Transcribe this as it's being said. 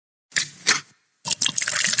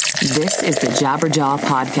This is the Jabberjaw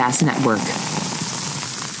Podcast Network.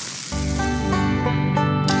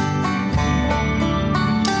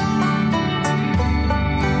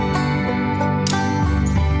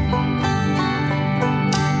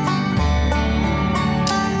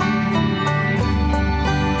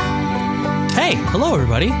 Hey, hello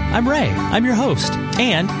everybody. I'm Ray. I'm your host.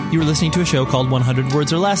 And you are listening to a show called 100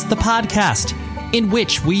 Words or Less, the podcast, in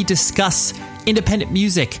which we discuss independent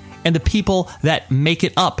music and the people that make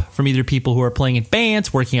it up, from either people who are playing in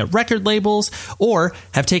bands, working at record labels, or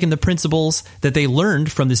have taken the principles that they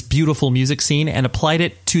learned from this beautiful music scene and applied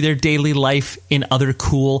it to their daily life in other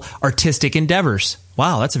cool artistic endeavors.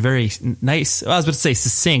 Wow, that's a very nice, I was about to say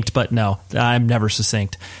succinct, but no, I'm never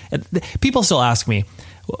succinct. People still ask me,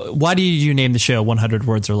 why do you name the show 100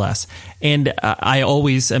 Words or Less? And I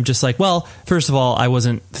always am just like, well, first of all, I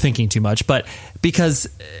wasn't thinking too much, but because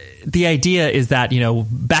the idea is that,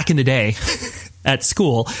 back in the day at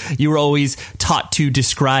school, you were always taught to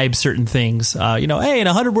describe certain things, hey, in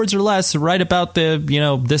 100 words or less, write about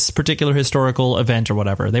this particular historical event or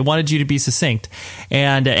whatever. They wanted you to be succinct.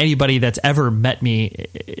 And anybody that's ever met me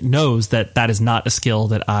knows that that is not a skill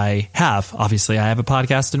that I have. Obviously, I have a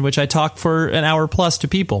podcast in which I talk for an hour plus to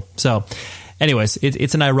people. So anyways,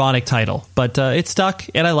 it's an ironic title, but it stuck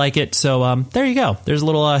and I like it. So there you go. There's a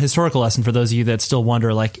little historical lesson for those of you that still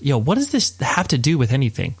wonder, like, what does this have to do with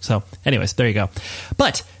anything? So anyways, there you go.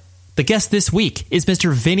 But the guest this week is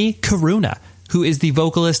Mr. Vinnie Caruana, who is the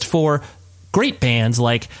vocalist for great bands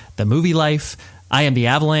like the Movielife, I Am the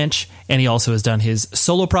Avalanche, and he also has done his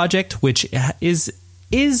solo project, which is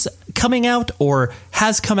coming out or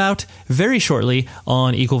has come out very shortly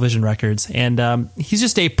on Equal Vision Records. And he's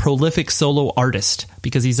just a prolific solo artist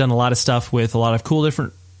because he's done a lot of stuff with a lot of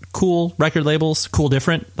cool record labels. Cool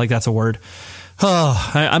different, like that's a word.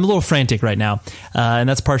 Oh, I'm a little frantic right now. And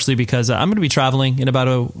that's partially because I'm going to be traveling in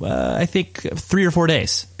about I think 3 or 4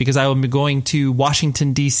 days, because I will be going to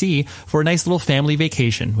Washington, D.C. for a nice little family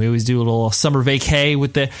vacation. We always do a little summer vacay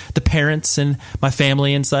with the parents and my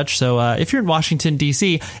family and such. So if you're in Washington,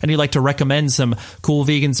 D.C. and you'd like to recommend some cool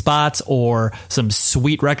vegan spots or some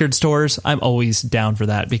sweet record stores, I'm always down for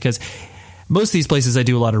that, because most of these places I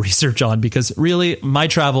do a lot of research on, because really my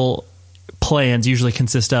travel plans usually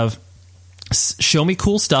consist of show me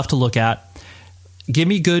cool stuff to look at, give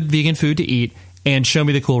me good vegan food to eat, and show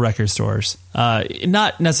me the cool record stores.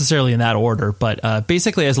 Not necessarily in that order, but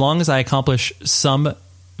basically as long as I accomplish some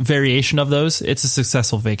variation of those, it's a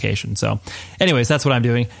successful vacation. So anyways, that's what I'm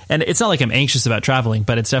doing. And it's not like I'm anxious about traveling,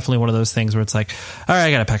 but it's definitely one of those things where it's like, all right, I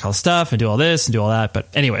got to pack all the stuff and do all this and do all that. But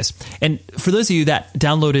anyways, and for those of you that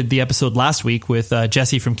downloaded the episode last week with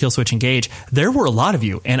Jesse from Killswitch Engage, there were a lot of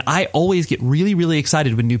you. And I always get really, really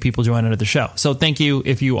excited when new people join onto the show. So thank you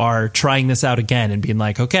if you are trying this out again and being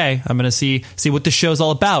like, okay, I'm going to see what the show's all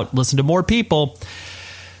about. Listen to more people.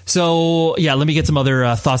 So, yeah, let me get some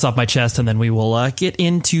other thoughts off my chest, and then we will get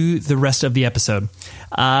into the rest of the episode.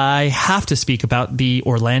 I have to speak about the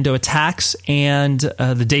Orlando attacks, and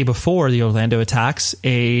the day before the Orlando attacks,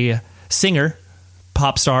 a singer,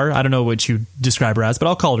 pop star, I don't know what you describe her as, but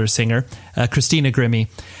I'll call her a singer, Christina Grimmie.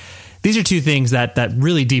 These are two things that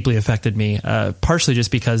really deeply affected me, partially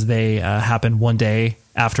just because they happened one day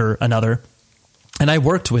after another. And I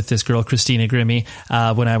worked with this girl, Christina Grimmie,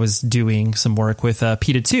 when I was doing some work with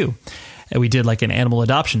PETA 2. And we did like an animal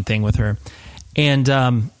adoption thing with her. And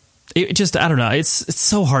it just, I don't know, it's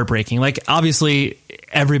so heartbreaking. Like, obviously,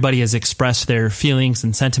 everybody has expressed their feelings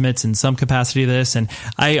and sentiments in some capacity to this. And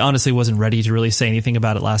I honestly wasn't ready to really say anything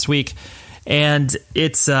about it last week. And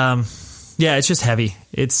it's, it's just heavy.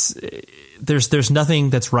 There's nothing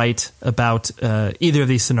that's right about either of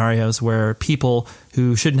these scenarios where people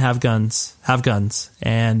who shouldn't have guns,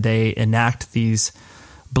 and they enact these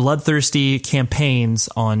bloodthirsty campaigns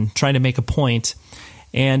on trying to make a point.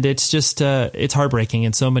 And it's just, it's heartbreaking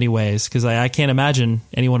in so many ways, because I can't imagine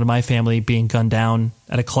anyone in my family being gunned down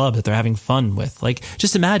at a club that they're having fun with. Like,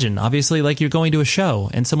 just imagine, obviously, like you're going to a show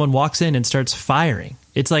and someone walks in and starts firing.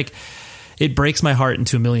 It's like, it breaks my heart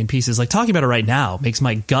into a million pieces. Like, talking about it right now makes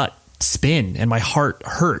my gut spin and my heart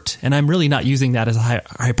hurt, and I'm really not using that as a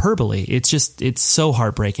hyperbole. It's so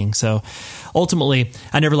heartbreaking. So ultimately,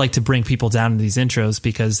 I never like to bring people down in these intros,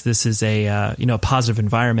 because this is a positive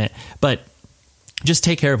environment, but just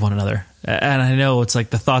take care of one another. And I know it's like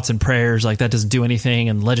the thoughts and prayers, like that doesn't do anything,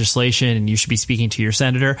 and legislation, and you should be speaking to your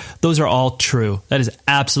senator. Those are all true. That is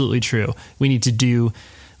absolutely true. We need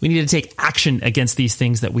to take action against these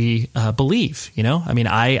things that we believe, I mean,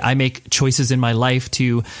 I make choices in my life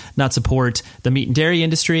to not support the meat and dairy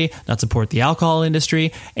industry, not support the alcohol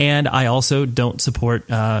industry, and I also don't support,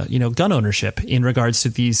 gun ownership in regards to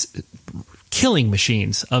these killing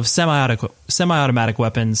machines of semi-automatic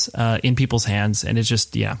weapons in people's hands. And it's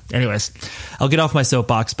just, yeah. Anyways, I'll get off my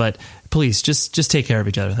soapbox, but please just take care of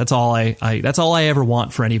each other. That's all that's all I ever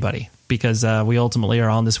want for anybody, because we ultimately are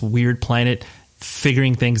on this weird planet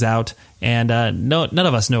figuring things out, and none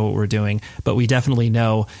of us know what we're doing, but we definitely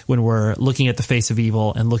know when we're looking at the face of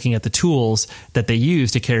evil and looking at the tools that they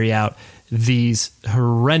use to carry out these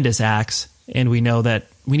horrendous acts, and we know that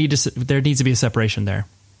there needs to be a separation there.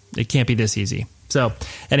 It can't be this easy. So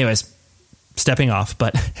anyways, stepping off,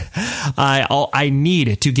 but I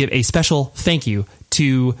need to give a special thank you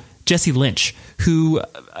to Jesse Lynch, who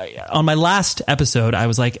on my last episode, I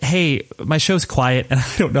was like, hey, my show's quiet and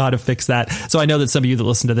I don't know how to fix that. So I know that some of you that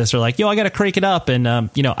listen to this are like, yo, I got to crank it up. And,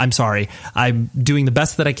 I'm sorry. I'm doing the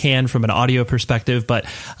best that I can from an audio perspective, but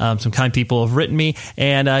some kind people have written me,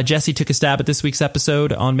 and Jesse took a stab at this week's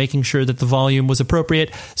episode on making sure that the volume was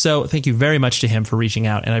appropriate. So thank you very much to him for reaching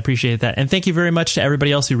out, and I appreciate that. And thank you very much to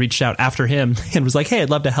everybody else who reached out after him and was like, hey, I'd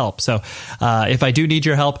love to help. So if I do need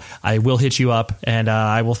your help, I will hit you up, and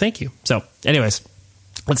I will thank you. So anyways,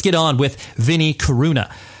 let's get on with Vinnie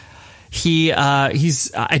Caruana.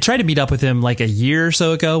 I tried to meet up with him like a year or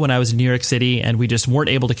so ago when I was in New York City, and we just weren't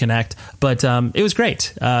able to connect, but it was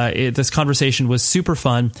great. This conversation was super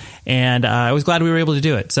fun, and I was glad we were able to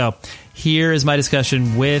do it. So here is my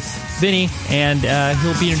discussion with Vinnie, and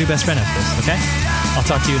he'll be your new best friend after this, okay? I'll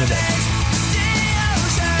talk to you in a bit.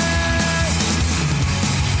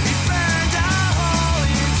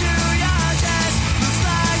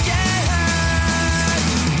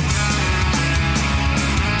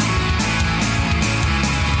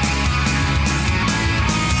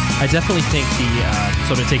 I definitely think the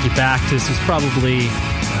sort of take you back to this was probably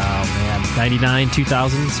 99,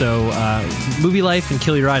 2000. So Movielife and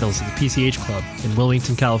Kill Your Idols at the PCH Club in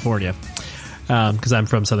Wilmington, California, because I'm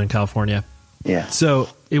from Southern California. Yeah. So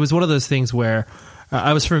it was one of those things where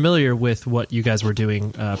I was familiar with what you guys were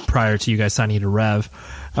doing prior to you guys signing to Rev.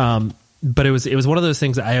 But it was one of those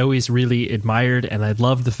things that I always really admired, and I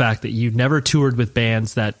loved the fact that you never toured with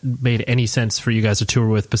bands that made any sense for you guys to tour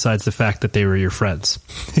with, besides the fact that they were your friends.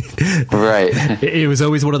 Right. It was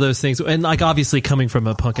always one of those things, and like obviously coming from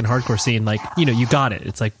a punk and hardcore scene, like you got it.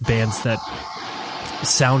 It's like bands that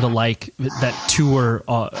sound alike, that tour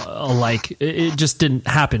alike. It just didn't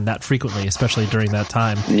happen that frequently, especially during that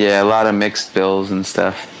time. Yeah, a lot of mixed bills and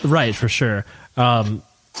stuff. Right, for sure.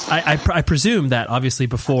 I presume that obviously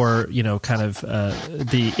before, kind of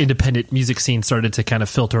the independent music scene started to kind of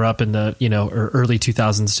filter up in the, early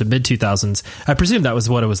 2000s to mid 2000s, I presume that was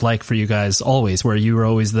what it was like for you guys always, where you were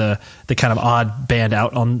always the kind of odd band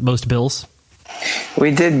out on most bills.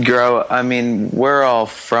 We did grow. I mean, we're all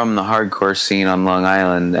from the hardcore scene on Long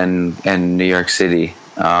Island and New York City.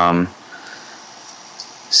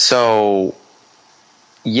 So,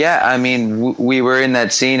 yeah, I mean, we were in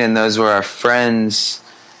that scene, and those were our friends.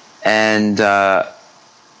 And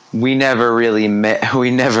we never really met.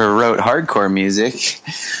 We never wrote hardcore music,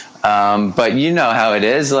 but you know how it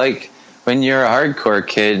is. Like when you're a hardcore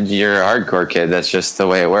kid, you're a hardcore kid. That's just the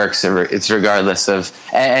way it works. It's regardless of,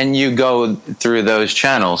 and you go through those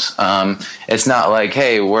channels. It's not like,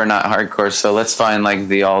 hey, we're not hardcore, so let's find like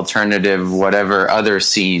the alternative, whatever other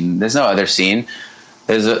scene. There's no other scene.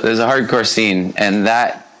 There's a hardcore scene, and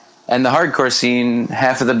the hardcore scene,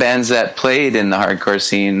 half of the bands that played in the hardcore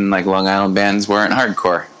scene, like Long Island bands, weren't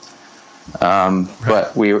hardcore.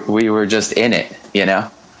 But we were just in it,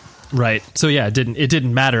 Right. So yeah, it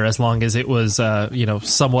didn't matter as long as it was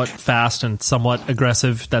somewhat fast and somewhat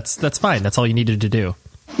aggressive. That's fine. That's all you needed to do.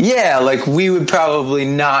 Yeah, like we would probably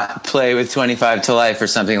not play with 25 to Life or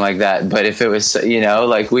something like that. But if it was,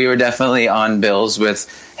 like we were definitely on bills with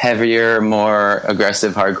heavier, more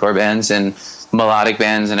aggressive hardcore bands and melodic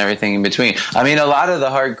bands and everything in between. I mean, a lot of the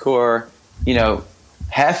hardcore,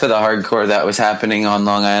 half of the hardcore that was happening on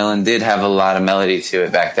Long Island did have a lot of melody to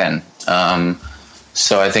it back then.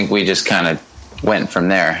 So I think we just kind of went from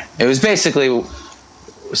there. It was basically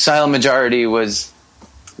Silent Majority was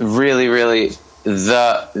really, really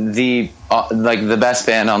the best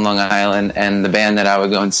band on Long Island, and the band that I would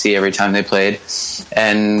go and see every time they played.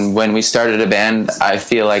 And when we started a band, I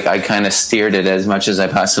feel like I kind of steered it as much as I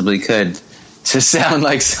possibly could to sound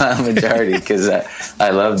like Silent Majority, because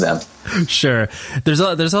I love them. Sure. There's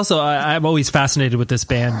also, I'm always fascinated with this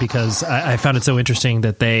band because I found it so interesting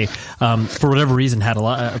that they, for whatever reason, had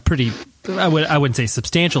a pretty, I wouldn't say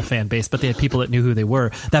substantial fan base, but they had people that knew who they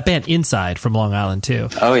were. That band Inside from Long Island too.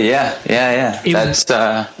 Oh yeah.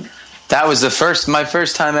 That was my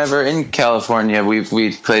first time ever in California.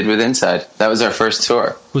 We played with Inside. That was our first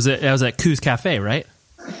tour. That was at Coos Cafe, right?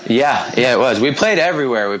 Yeah, it was. We played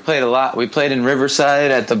everywhere. We played a lot. We played in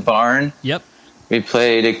Riverside at the barn. Yep. We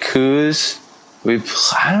played at Coos.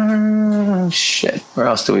 Shit. Where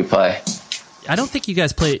else do we play? I don't think you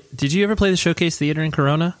guys played. Did you ever play the Showcase Theater in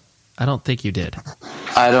Corona? I don't think you did.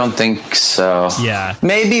 I don't think so. Yeah.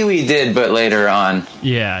 Maybe we did, but later on.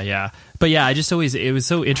 Yeah. But yeah, it was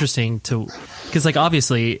so interesting because like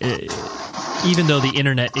obviously, even though the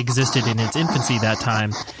internet existed in its infancy that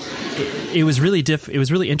time, it was really it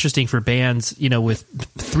was really interesting for bands, with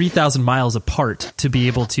 3,000 miles apart to be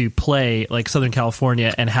able to play like Southern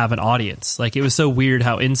California and have an audience. Like it was so weird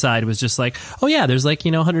how Inside was just like, oh yeah, there's like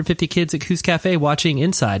 150 kids at Coos Cafe watching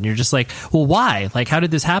Inside, and you're just like, well, why? Like, how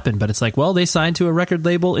did this happen? But it's like, well, they signed to a record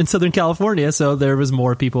label in Southern California, so there was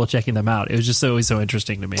more people checking them out. It was just always so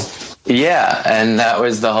interesting to me. Yeah, and that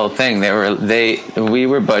was the whole thing. We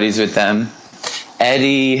were buddies with them.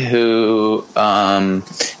 Eddie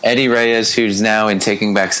Reyes, who's now in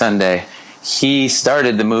Taking Back Sunday, he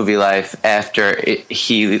started the Movielife after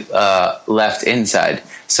he left Inside.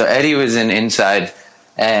 So Eddie was in Inside,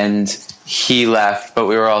 and he left, but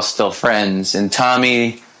we were all still friends. And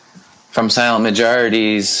Tommy from Silent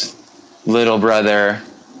Majority's little brother,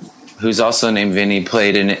 who's also named Vinnie,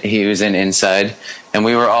 he was in Inside, and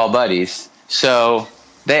we were all buddies. So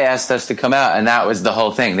they asked us to come out, and that was the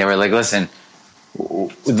whole thing. They were like, listen,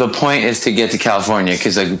 the point is to get to California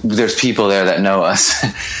because like there's people there that know us.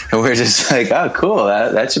 And we're just like, oh cool,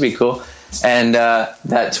 that should be cool. And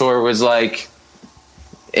that tour was like,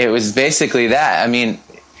 it was basically that. I mean,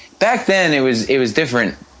 back then it was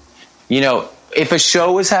different. If a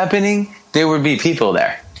show was happening, there would be people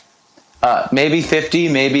there, maybe 50,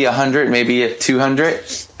 maybe 100, maybe 200,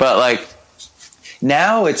 but like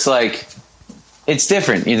now it's like it's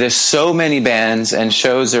different. There's so many bands, and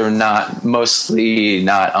shows are mostly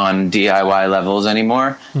not on DIY levels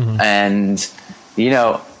anymore. Mm-hmm. And,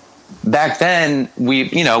 back then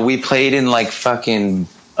we played in like fucking,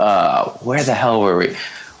 where the hell were we?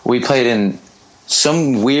 We played in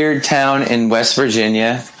some weird town in West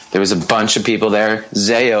Virginia. There was a bunch of people there.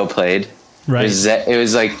 Zayo played. Right. It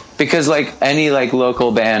was like, because like any like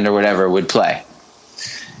local band or whatever would play.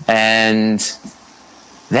 And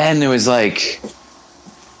then there was like,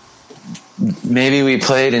 maybe we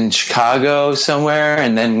played in Chicago somewhere,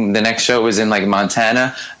 and then the next show was in like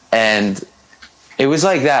Montana, and it was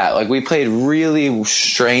like that. Like we played really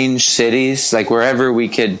strange cities, like wherever we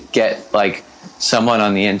could get like someone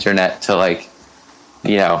on the internet to like,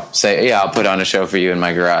 say, yeah, I'll put on a show for you in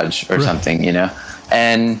my garage or something, and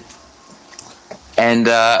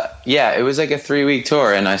yeah, it was like a 3-week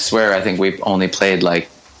tour, and I swear I think we only played like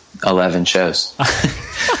 11 shows.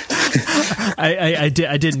 I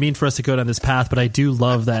didn't mean for us to go down this path, but I do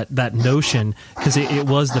love that notion, because it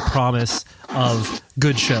was the promise of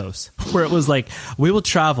good shows, where it was like, we will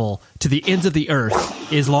travel to the ends of the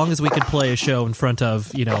earth as long as we could play a show in front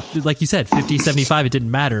of, like you said, 50, 75, it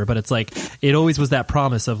didn't matter, but it's like, it always was that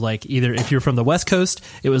promise of like, either if you're from the West Coast,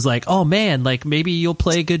 it was like, oh man, like maybe you'll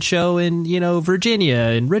play a good show in, Virginia,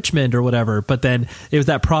 in Richmond or whatever, but then it was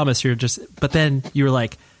that promise, but then you were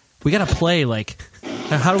like, we got to play, like,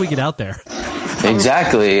 how do we get out there?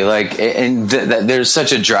 Exactly. Like, and there's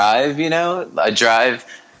such a drive, a drive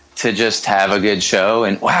to just have a good show.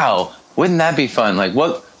 And wow, wouldn't that be fun? Like,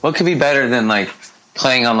 what could be better than like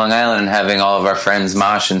playing on Long Island and having all of our friends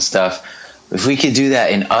mosh and stuff? If we could do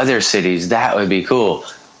that in other cities, that would be cool.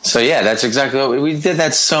 So yeah, that's exactly what we did.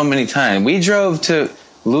 That so many times. We drove to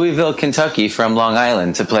Louisville, Kentucky from Long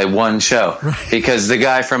Island to play one show, right, because the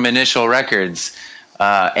guy from Initial Records,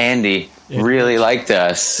 Andy, really liked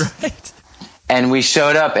us. Right. And we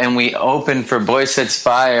showed up and we opened for Boy Sets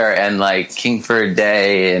Fire and like King for a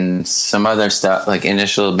Day and some other stuff, like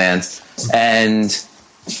Initial bands. And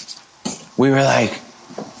we were like,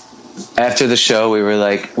 after the show, we were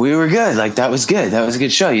good. Like, that was good. That was a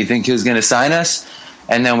good show. You think he was going to sign us?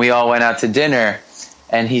 And then we all went out to dinner,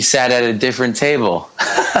 and he sat at a different table.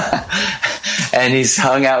 And he's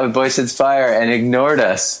hung out with Boy Sets Fire and ignored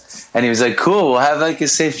us. And he was like, cool, we'll have like a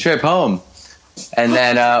safe trip home. And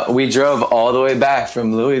then we drove all the way back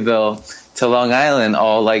from Louisville to Long Island,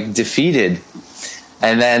 all like defeated.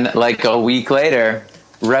 And then like a week later,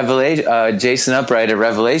 Jason Upright at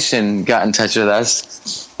Revelation got in touch with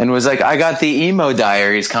us and was like, I got the Emo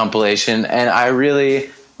Diaries compilation and I really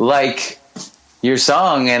like your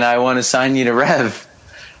song and I want to sign you to Rev.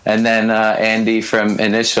 And then Andy from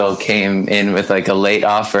Initial came in with like a late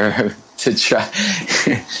offer to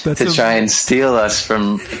try and steal us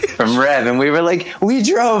from Rev. And we were like, we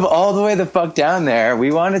drove all the way the fuck down there.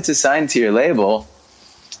 We wanted to sign to your label.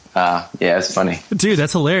 Yeah, it's funny. Dude,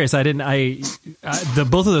 that's hilarious. Both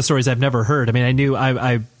of those stories I've never heard. I mean,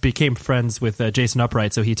 I became friends with Jason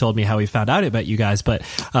Upright, so he told me how he found out about you guys, but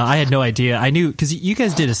I had no idea. I knew because you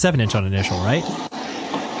guys did a 7-inch on Initial, right?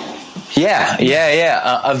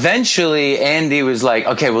 Yeah. Eventually, Andy was like,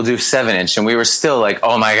 okay, we'll do 7-inch. And we were still like,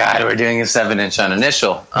 oh my God, we're doing a 7-inch on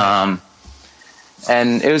Initial.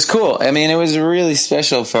 And it was cool. I mean, it was really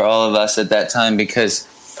special for all of us at that time because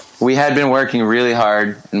we had been working really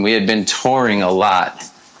hard and we had been touring a lot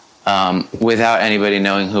without anybody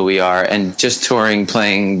knowing who we are, and just touring,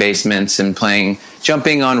 playing basements and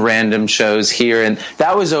jumping on random shows here. And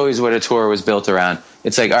that was always what a tour was built around.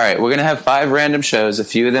 It's like, all right, we're going to have 5 random shows. A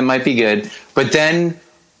few of them might be good. But then,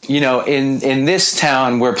 in this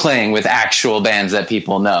town, we're playing with actual bands that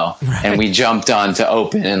people know. Right. And we jumped on to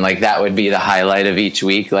open, and like that would be the highlight of each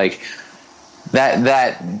week. Like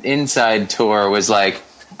that inside tour was like,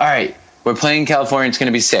 all right, we're playing California. It's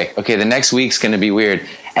going to be sick. Okay, the next week's going to be weird.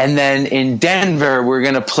 And then in Denver, we're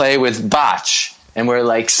going to play with Botch. And we're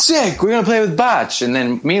like, sick, we're going to play with Botch. And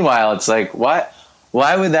then meanwhile, it's like, what?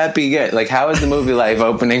 Why would that be good? Like, how is the Movielife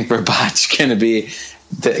opening for Botch going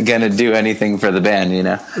to do anything for the band,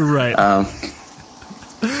 Right.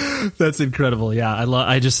 That's incredible. Yeah, I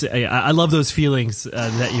love those feelings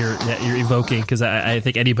that you're evoking, because I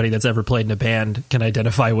think anybody that's ever played in a band can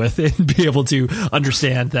identify with it and be able to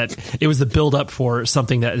understand that it was the build up for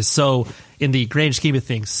something that is so, in the grand scheme of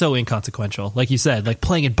things, so inconsequential. Like you said, like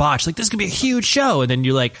playing in Botch, like this could be a huge show, and then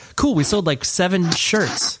you're like, cool, we sold like 7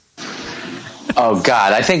 shirts. Oh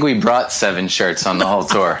God, I think we brought 7 shirts on the whole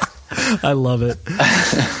tour. I love it.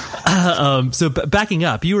 So backing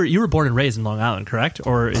up, you were born and raised in Long Island, correct?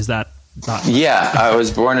 Or is that not? Yeah, I was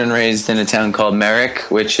born and raised in a town called Merrick,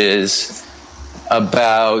 which is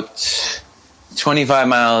about 25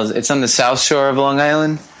 miles. It's on the south shore of Long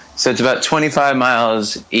Island, so it's about 25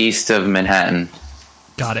 miles east of Manhattan.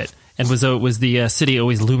 Got it. And was the city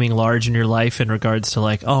always looming large in your life in regards to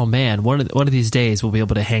like, oh man, one of these days we'll be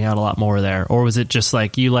able to hang out a lot more there? Or was it just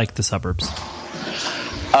like you liked the suburbs?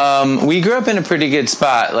 We grew up in a pretty good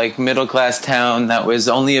spot, like middle-class town that was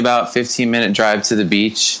only about 15-minute drive to the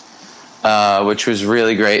beach, which was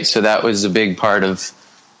really great. So that was a big part of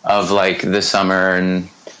like the summer, and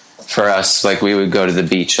for us, like we would go to the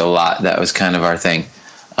beach a lot. That was kind of our thing,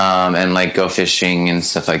 and like go fishing and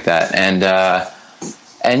stuff like that.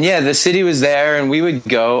 And yeah, the city was there, and we would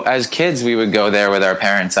go as kids. We would go there with our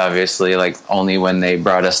parents, obviously, like only when they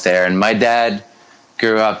brought us there. And my dad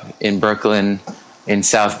grew up in Brooklyn, in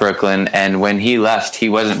South Brooklyn, and when he left, he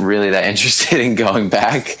wasn't really that interested in going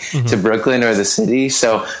back to Brooklyn or the city.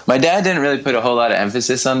 So my dad didn't really put a whole lot of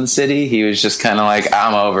emphasis on the city. He was just kind of like,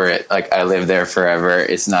 I'm over it. Like, I lived there forever.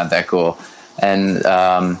 It's not that cool. And,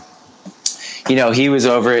 he was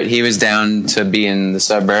over it. He was down to be in the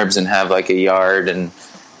suburbs and have like a yard and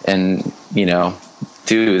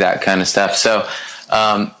do that kind of stuff. So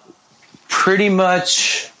pretty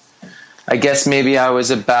much, I guess maybe I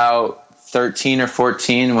was about 13 or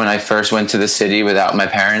 14 when I first went to the city without my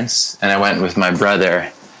parents, and I went with my brother.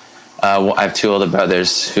 I have 2 older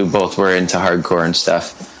brothers who both were into hardcore and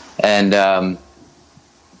stuff. And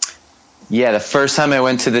the first time I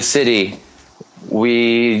went to the city,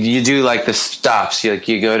 you do like the stops.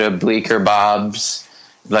 You go to Bleecker Bob's,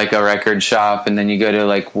 like a record shop, and then you go to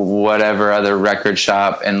like whatever other record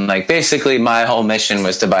shop, and like basically my whole mission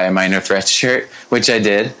was to buy a Minor Threat shirt, which I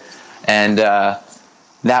did. And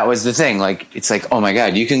that was the thing. Like, it's like, oh my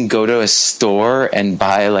God, you can go to a store and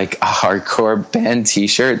buy like a hardcore band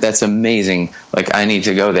t-shirt. That's amazing. Like, I need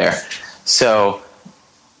to go there. So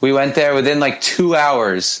we went there within like 2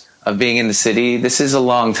 hours of being in the city. This is a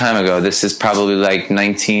long time ago. This is probably like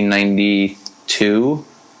 1992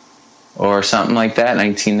 or something like that,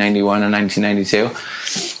 1991 or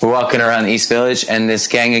 1992. We're walking around the East Village, and this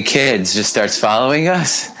gang of kids just starts following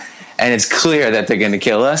us, and it's clear that they're going to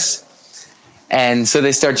kill us. And so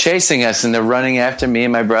they start chasing us, and they're running after me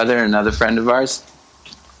and my brother and another friend of ours.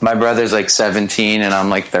 My brother's like 17 and I'm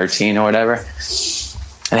like 13 or whatever.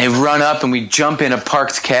 And they run up, and we jump in a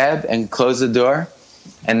parked cab and close the door,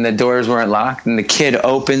 and the doors weren't locked. And the kid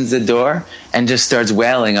opens the door and just starts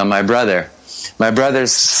wailing on my brother. My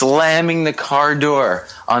brother's slamming the car door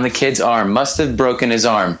on the kid's arm, must have broken his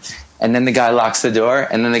arm. And then the guy locks the door,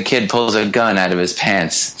 and then the kid pulls a gun out of his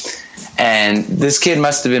pants. And this kid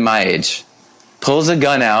must have been my age. Pulls a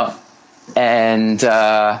gun out, and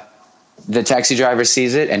the taxi driver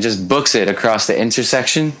sees it and just books it across the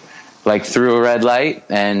intersection, like through a red light,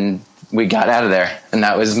 and we got out of there. And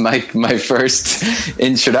that was my first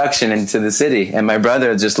introduction into the city. And my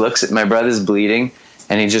brother just looks at, my brother's bleeding,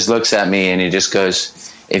 and he just looks at me and he just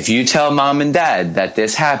goes, if you tell mom and dad that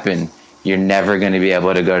this happened, you're never going to be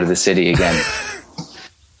able to go to the city again.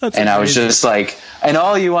 And amazing. I was just like, and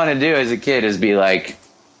all you want to do as a kid is be like,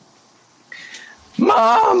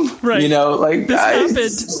 Mom, right. You know, like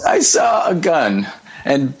I saw a gun.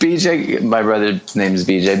 And BJ, my brother's name is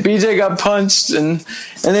BJ. BJ got punched, and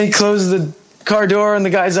then he closed the car door on the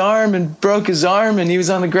guy's arm and broke his arm, and he was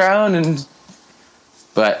on the ground.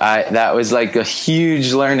 But that was like a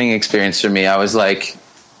huge learning experience for me. I was like,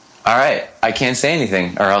 all right, I can't say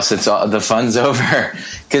anything, or else the fun's over.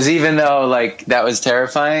 Because even though like that was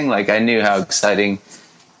terrifying, like I knew how exciting.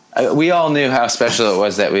 We all knew how special it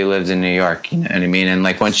was that we lived in New York. You know what I mean? And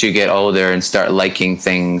like once you get older and start liking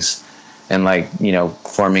things. And like, you know,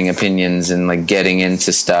 forming opinions and like getting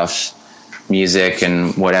into stuff, music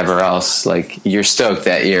and whatever else, like you're stoked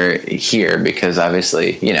that you're here because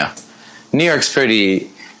obviously, you know, New York's pretty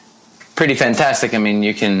fantastic. I mean,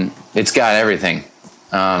 it's got everything.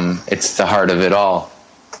 It's the heart of it all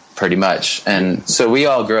pretty much. And so we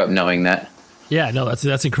all grew up knowing that. Yeah, no,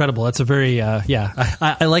 that's incredible. That's a very, I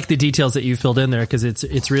like the details that you filled in there because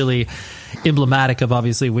it's really emblematic of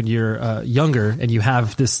obviously when you're younger and you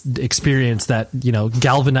have this experience that, you know,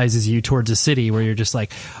 galvanizes you towards a city where you're just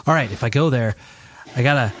like, all right, if I go there, I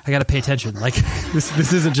gotta pay attention. Like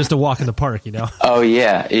this isn't just a walk in the park, you know? Oh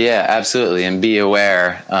yeah, absolutely. And be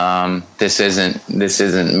aware. This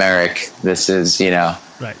isn't Merrick. This is, you know.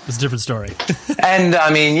 Right. It's a different story. And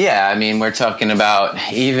I mean, we're talking about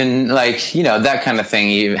even like, you know, that kind of thing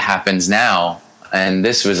even happens now. And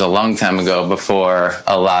this was a long time ago before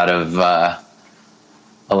a lot of the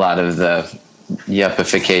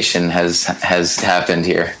yuppification has happened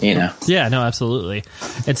here, you know? Yeah, no, absolutely.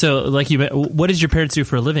 And so like what did your parents do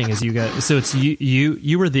for a living as you guys, so it's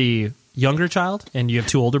you were the younger child and you have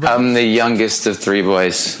two older brothers? I'm the youngest of three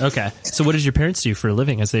boys. Okay. So what did your parents do for a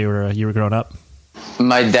living as you were growing up?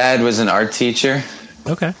 My dad was an art teacher.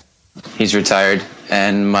 Okay. He's retired.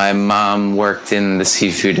 And my mom worked in the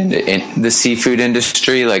seafood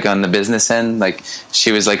industry, like on the business end. Like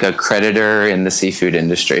she was like a creditor in the seafood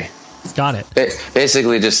industry. Got it.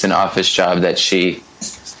 Basically just an office job that she,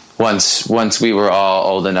 once we were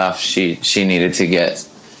all old enough, she needed to get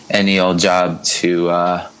any old job to,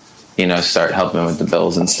 start helping with the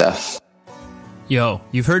bills and stuff. Yo,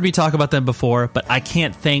 you've heard me talk about them before, but I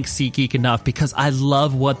can't thank SeatGeek enough because I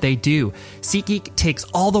love what they do. SeatGeek takes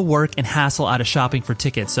all the work and hassle out of shopping for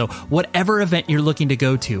tickets. So whatever event you're looking to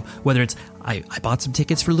go to, whether it's, I bought some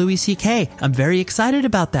tickets for Louis C.K., I'm very excited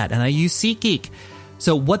about that, and I use SeatGeek.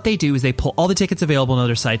 So what they do is they pull all the tickets available on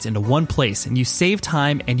other sites into one place, and you save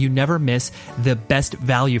time and you never miss the best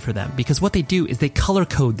value for them. Because what they do is they color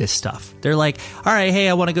code this stuff. They're like, all right, hey,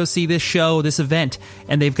 I want to go see this show, this event.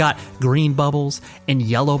 And they've got green bubbles and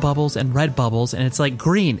yellow bubbles and red bubbles. And it's like,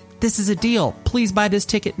 green, this is a deal. Please buy this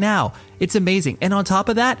ticket now. It's amazing. And on top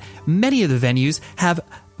of that, many of the venues have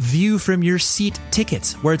view from your seat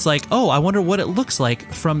tickets where it's like, oh, I wonder what it looks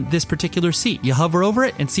like from this particular seat. You hover over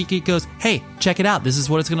it and SeatGeek goes, hey, check it out. This is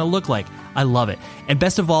what it's going to look like. I love it. And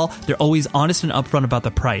best of all, they're always honest and upfront about the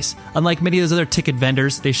price. Unlike many of those other ticket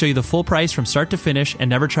vendors, they show you the full price from start to finish and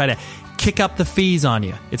never try to kick up the fees on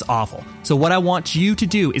you. It's awful. So what I want you to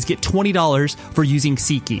do is get $20 for using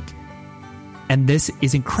SeatGeek. And this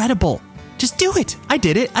is incredible. Just do it. I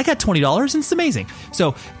did it. I got $20 and it's amazing.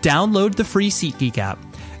 So download the free SeatGeek app.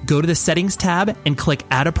 Go to the settings tab and click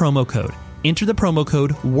add a promo code. Enter the promo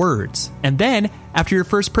code WORDS. And then after your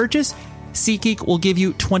first purchase, SeatGeek will give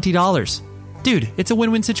you $20. Dude, it's a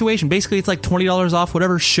win-win situation. Basically, it's like $20 off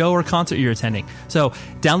whatever show or concert you're attending. So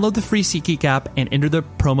download the free SeatGeek app and enter the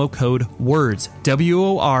promo code WORDS.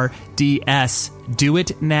 WORDS. Do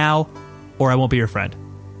it now or I won't be your friend.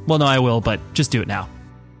 Well, no, I will, but just do it now.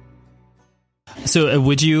 So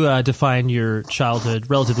would you define your childhood,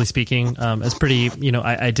 relatively speaking, as pretty,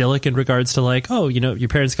 idyllic in regards to like, oh, your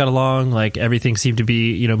parents got along, like everything seemed to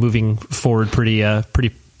be, moving forward pretty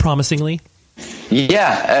promisingly?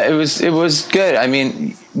 Yeah, it was good. I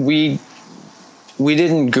mean, we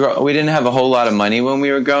didn't have a whole lot of money when we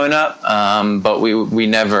were growing up, but we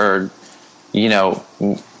never,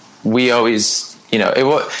 we always,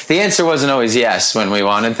 the answer wasn't always yes when we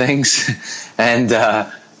wanted things, and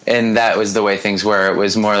that was the way things were. It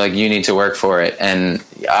was more like, you need to work for it. And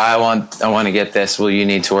I want to get this. Well, you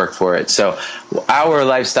need to work for it. So our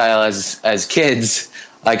lifestyle as kids,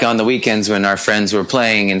 like on the weekends when our friends were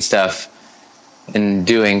playing and stuff and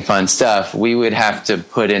doing fun stuff, we would have to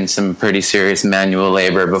put in some pretty serious manual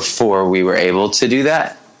labor before we were able to do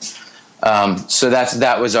that. So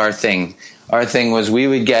that was our thing. Our thing was we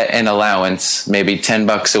would get an allowance, maybe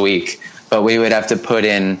 $10 a week, but we would have to put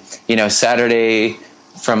in, Saturday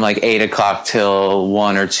from like 8 o'clock till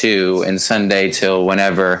 1 or 2, and Sunday till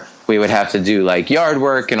whenever, we would have to do like yard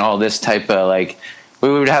work and all this type of like, we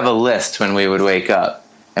would have a list when we would wake up,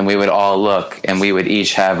 and we would all look, and we would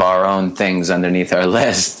each have our own things underneath our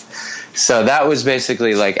list. So that was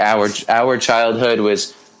basically like our childhood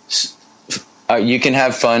was, you can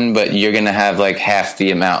have fun, but you're going to have like half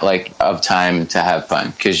the amount like of time to have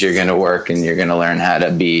fun, because you're going to work and you're going to learn how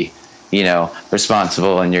to be, you know,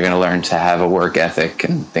 responsible, and you're going to learn to have a work ethic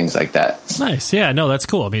and things like that. Nice. Yeah, no, that's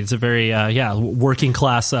cool. I mean, it's a very, working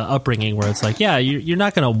class upbringing where it's like, yeah, you're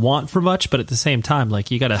not going to want for much, but at the same time,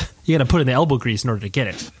 like you gotta put in the elbow grease in order to get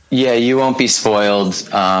it. Yeah, you won't be spoiled.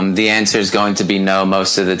 The answer is going to be no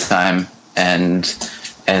most of the time. And,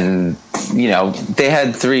 you know, they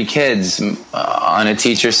had 3 kids on a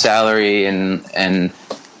teacher's salary, and,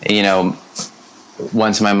 you know,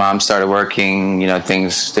 once my mom started working, you know,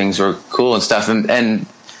 things were cool and stuff. And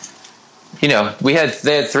you know, they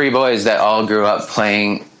had 3 boys that all grew up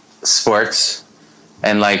playing sports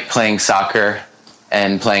and like playing soccer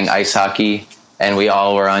and playing ice hockey. And we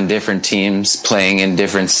all were on different teams playing in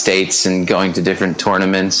different states and going to different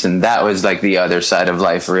tournaments. And that was like the other side of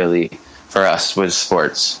life really for us, was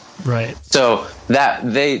sports. Right. So that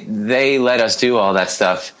they let us do all that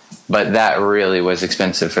stuff, but that really was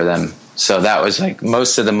expensive for them. So that was like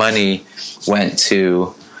most of the money went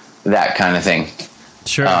to that kind of thing.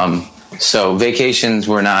 Sure. So vacations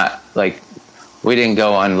were not like, we didn't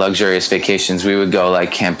go on luxurious vacations. We would go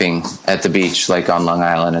like camping at the beach, like on Long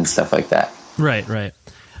Island and stuff like that. Right.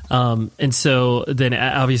 And so then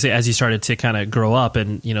obviously as you started to kind of grow up,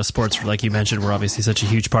 and, you know, sports, like you mentioned, were obviously such a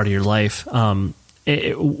huge part of your life.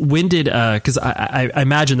 When did, because I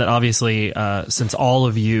imagine that obviously since all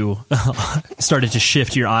of you started to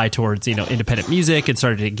shift your eye towards, you know, independent music and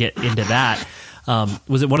started to get into that,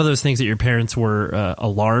 was it one of those things that your parents were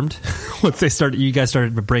alarmed once you guys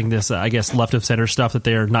started to bring this, I guess, left of center stuff that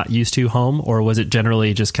they're not used to home? Or was it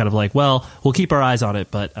generally just kind of like, well, we'll keep our eyes on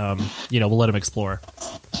it, but, you know, we'll let them explore?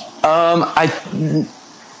 As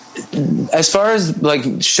far as like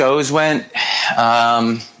shows went,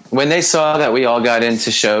 when they saw that we all got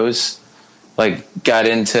into shows, like got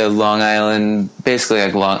into Long Island, basically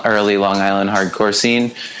like early Long Island hardcore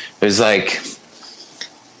scene, it was like,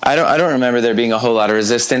 I don't remember there being a whole lot of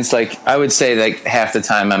resistance. Like I would say like half the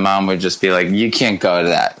time my mom would just be like, you can't go to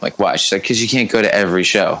that. Like why? She's like, cause you can't go to every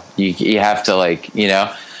show. You have to like, you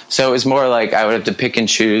know, so it was more like I would have to pick and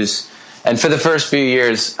choose. And for the first few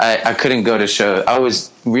years I couldn't go to shows. I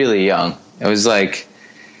was really young. It was like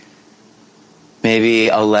maybe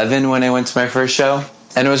 11 when I went to my first show.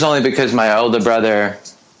 And it was only because my older brother,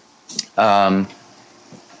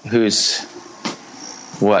 who's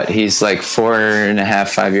he's like 4.5,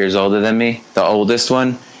 5 years older than me, the oldest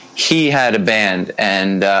one, he had a band,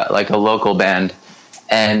 and like a local band,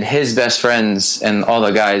 and his best friends and all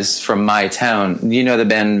the guys from my town, you know the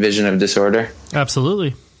band Vision of Disorder?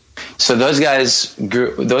 Absolutely. So we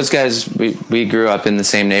grew up in the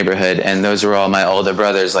same neighborhood, and those were all my older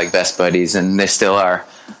brothers, like best buddies, and they still are.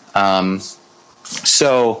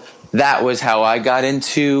 So that was how I got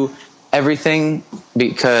into everything,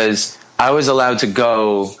 because I was allowed to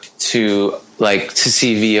go to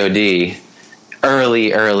see VOD,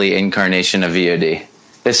 early incarnation of VOD.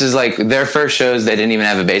 This is like their first shows. They didn't even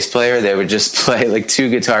have a bass player. They would just play like 2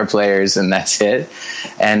 guitar players and that's it.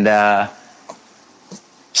 And,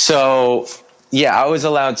 so yeah, I was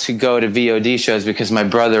allowed to go to VOD shows because my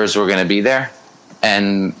brothers were going to be there.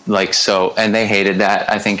 And and they hated that,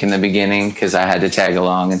 I think, in the beginning, because I had to tag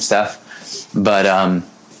along and stuff. But,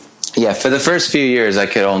 yeah, for the first few years, I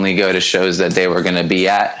could only go to shows that they were going to be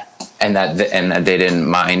at, and that they didn't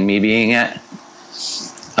mind me being at.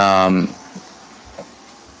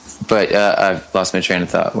 But I've lost my train of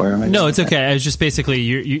thought. Where am I? No, it's okay. I was just basically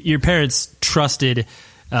your parents trusted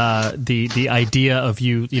the idea of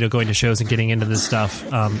you going to shows and getting into this stuff,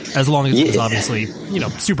 as long as it was obviously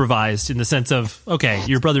supervised, in the sense of, okay,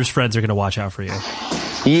 your brother's friends are going to watch out for you.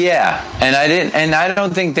 Yeah, and I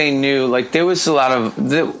don't think they knew. Like there was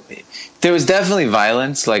there was definitely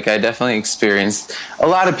violence. Like I definitely experienced. A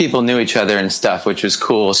lot of people knew each other and stuff, which was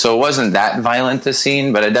cool. So it wasn't that violent, the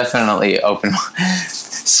scene, but it definitely opened.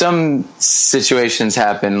 Some situations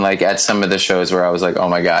happened, like at some of the shows, where I was like, oh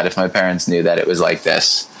my God, if my parents knew that it was like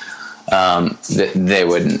this, they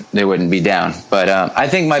wouldn't be down. But I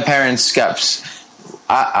think my parents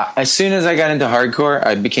as soon as I got into hardcore,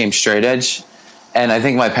 I became straight edge. And I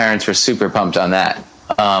think my parents were super pumped on that.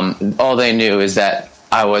 All they knew is that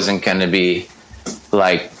I wasn't going to be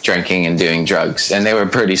like drinking and doing drugs. And they were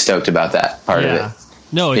pretty stoked about that part of it.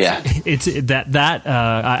 No, it's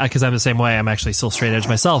because I'm the same way. I'm actually still straight edge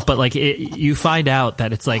myself, but like you find out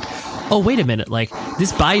that it's like, oh, wait a minute, like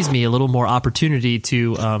this buys me a little more opportunity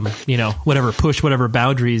to, push whatever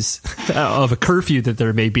boundaries of a curfew that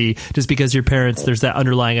there may be, just because your parents, there's that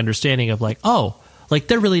underlying understanding of like, oh, like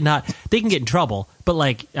they're really not, they can get in trouble, but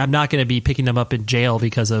like I'm not going to be picking them up in jail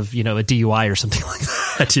because of, a DUI or something like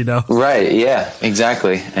that, Right. Yeah,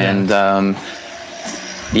 exactly. Yeah. And,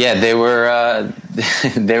 they were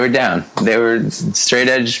they were down. They were straight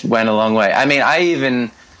edge, went a long way. I mean,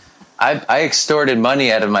 I extorted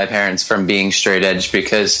money out of my parents from being straight edge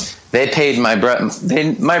because they paid my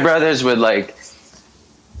brothers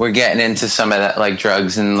were getting into some of that like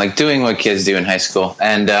drugs and like doing what kids do in high school.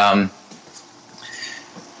 And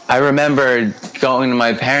I remember going to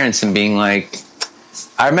my parents and being like,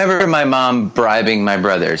 I remember my mom bribing my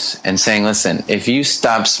brothers and saying, listen, if you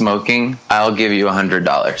stop smoking, I'll give you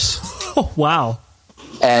 $100. Oh, wow.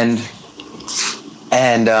 And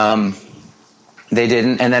they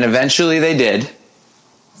didn't. And then eventually they did.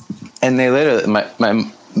 And they literally,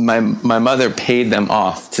 my mother paid them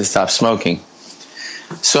off to stop smoking.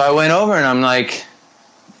 So I went over and I'm like,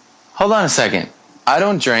 hold on a second. I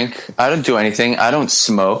don't drink. I don't do anything. I don't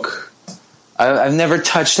smoke. I've never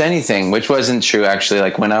touched anything, which wasn't true, actually.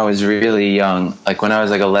 Like when I was really young, like when I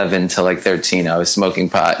was like 11 to like 13, I was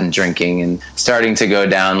smoking pot and drinking and starting to go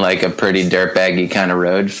down like a pretty dirtbaggy kind of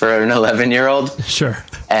road for an 11-year-old. Sure.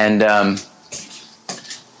 And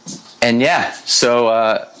yeah, so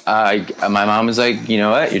my mom was like, you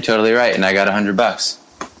know what? You're totally right. And I got $100.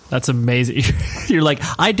 That's amazing. You're like,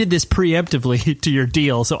 I did this preemptively to your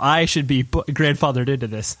deal, so I should be grandfathered into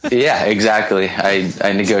this. Yeah, exactly.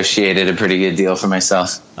 I negotiated a pretty good deal for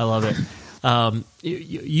myself. I love it.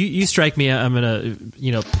 You strike me. I'm gonna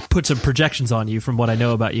put some projections on you from what I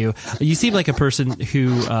know about you. You seem like a person who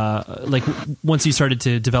like once you started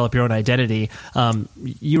to develop your own identity,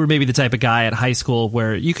 you were maybe the type of guy at high school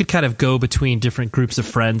where you could kind of go between different groups of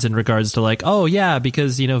friends in regards to like, oh yeah,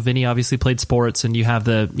 because Vinnie obviously played sports and you have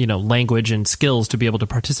the language and skills to be able to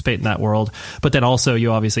participate in that world, but then also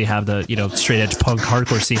you obviously have the straight edge punk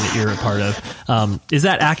hardcore scene that you're a part of. Is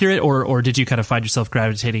that accurate, or did you kind of find yourself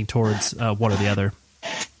gravitating towards one or the other?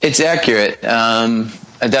 It's accurate.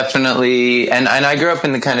 I definitely, and I grew up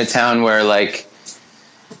in the kind of town where like,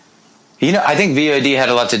 I think VOD had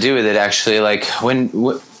a lot to do with it, actually. Like when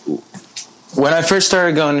I first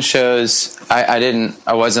started going to shows, I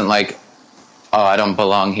wasn't like, oh, I don't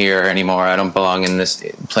belong here anymore. I don't belong in this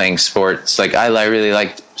playing sports. Like I really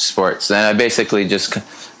liked sports. And I basically just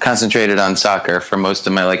concentrated on soccer for most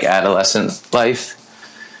of my like adolescent life.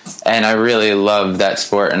 And I really loved that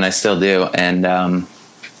sport, and I still do. And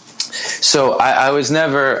so I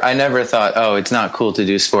never thought, oh, it's not cool to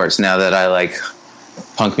do sports now that I like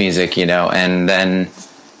punk music, And then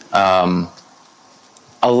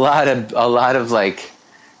a lot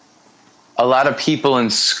of people in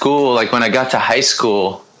school, like when I got to high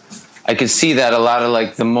school, I could see that a lot of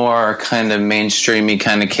like the more kind of mainstreamy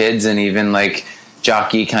kind of kids and even like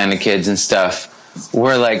jockey kind of kids and stuff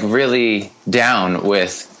were like really down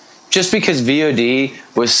with. Just because VOD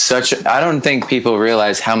was I don't think people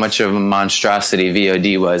realize how much of a monstrosity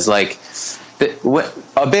VOD was. Like,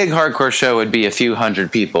 a big hardcore show would be a few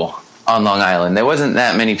hundred people on Long Island. There wasn't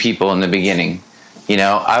that many people in the beginning.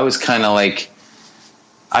 I was kind of like,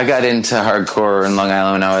 I got into hardcore in Long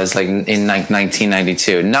Island when I was like in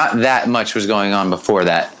 1992. Not that much was going on before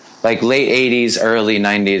that. Like late 80s, early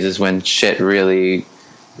 90s is when shit really,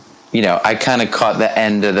 I kind of caught the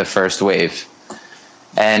end of the first wave.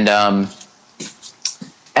 And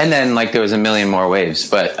then like there was a million more waves,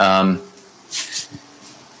 but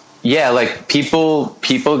like people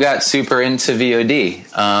got super into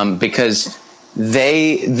VOD because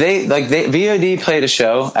they VOD played a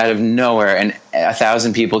show out of nowhere and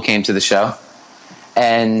 1,000 people came to the show,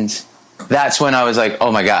 and that's when I was like,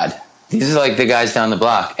 oh my god, these are like the guys down the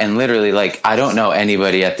block, and literally like I don't know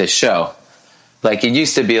anybody at this show. Like it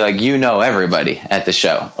used to be like everybody at the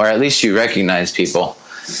show, or at least you recognize people.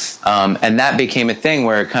 And that became a thing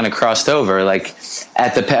where it kind of crossed over, like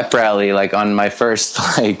at the pep rally, like on my first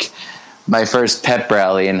pep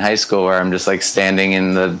rally in high school, where I'm just like standing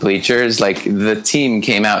in the bleachers, like the team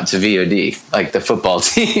came out to VOD, like the football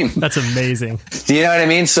team. That's amazing. Do you know what I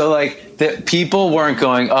mean? So like the people weren't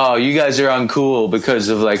going, oh, you guys are uncool because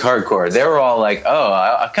of like hardcore. They were all like, oh,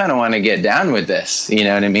 I kind of want to get down with this. You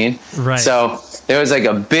know what I mean? Right. So there was like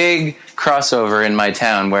a big crossover in my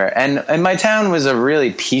town where, and my town was a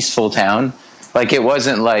really peaceful town. Like it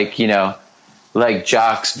wasn't like, like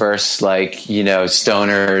jocks versus like, you know,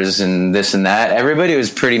 stoners and this and that. Everybody was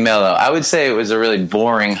pretty mellow. I would say it was a really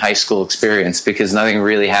boring high school experience because nothing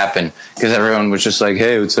really happened because everyone was just like,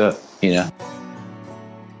 hey, what's up? You know?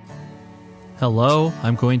 Hello,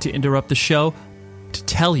 I'm going to interrupt the show to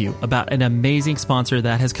tell you about an amazing sponsor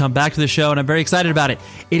that has come back to the show, and I'm very excited about it.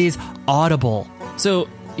 It is Audible. So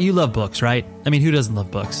you love books, right? I mean, who doesn't love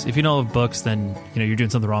books? If you don't love books, then you're doing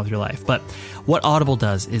something wrong with your life. But what Audible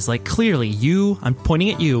does is, like, clearly I'm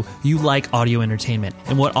pointing at you like audio entertainment.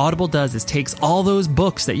 And what Audible does is takes all those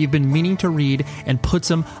books that you've been meaning to read and puts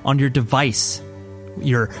them on your device.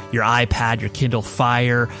 Your iPad, your Kindle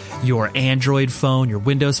Fire, your Android phone, your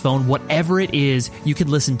Windows phone, whatever it is, you can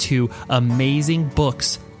listen to amazing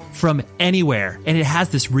books from anywhere. And it has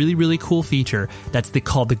this really, really cool feature that's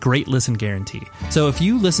called the Great Listen Guarantee. So if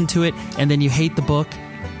you listen to it and then you hate the book,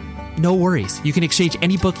 no worries. You can exchange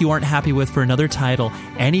any book you aren't happy with for another title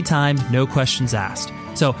anytime, no questions asked.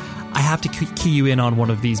 So I have to key you in on one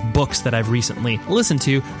of these books that I've recently listened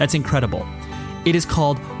to that's incredible. It is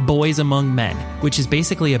called Boys Among Men, which is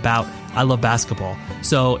basically about, I love basketball.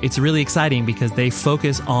 So it's really exciting because they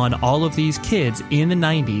focus on all of these kids in the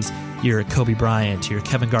 90s. Your Kobe Bryant, your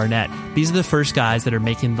Kevin Garnett. These are the first guys that are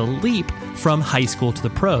making the leap from high school to the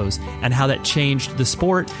pros, and how that changed the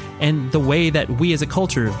sport and the way that we as a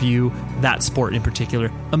culture view that sport in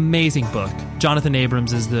particular. Amazing book. Jonathan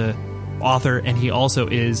Abrams is the author, and he also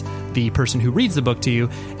is the person who reads the book to you,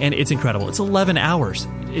 and it's incredible. It's 11 hours.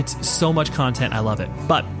 It's so much content. I love it.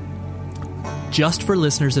 But just for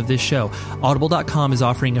listeners of this show, Audible.com is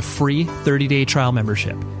offering a free 30-day trial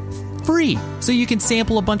membership. Free! So you can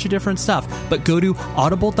sample a bunch of different stuff. But go to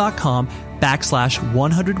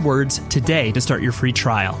audible.com/100 words today to start your free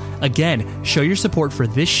trial. Again, show your support for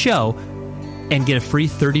this show and get a free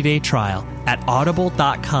 30-day trial at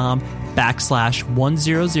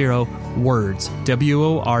audible.com/100 words. WORDS.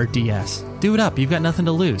 Do it up. You've got nothing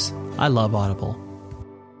to lose. I love Audible.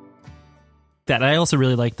 That I also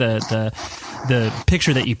really like the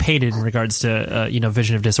picture that you painted in regards to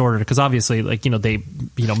vision of disorder, because obviously, like, they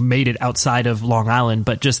made it outside of Long Island,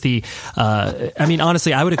 but just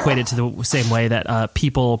honestly, I would equate it to the same way that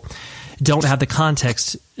people don't have the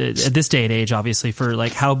context at this day and age, obviously, for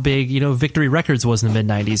like how big, Victory Records was in the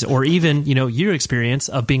mid-90s, or even, your experience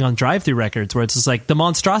of being on Drive-Thru Records, where it's just like the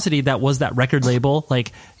monstrosity that was that record label.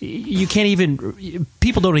 Like,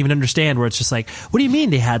 people don't even understand, where it's just like, what do you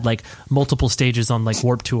mean they had like multiple stages on like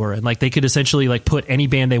Warped Tour, and like they could essentially like put any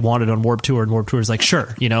band they wanted on Warped Tour, and Warped Tour is like,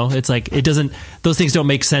 sure, it's like, those things don't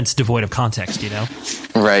make sense devoid of context,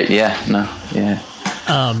 Right. Yeah. No. Yeah.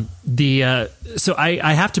 So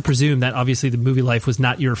I have to presume that obviously the Movielife was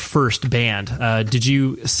not your first band. Did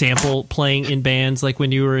you sample playing in bands like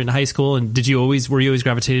when you were in high school, and were you always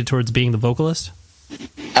gravitated towards being the vocalist?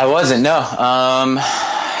 I wasn't, no.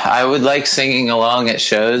 I would like singing along at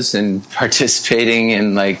shows and participating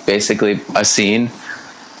in like basically a scene.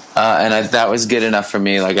 That was good enough for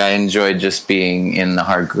me. Like, I enjoyed just being in the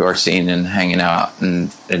hardcore scene and hanging out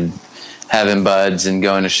and having buds and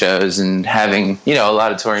going to shows and having, a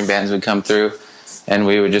lot of touring bands would come through and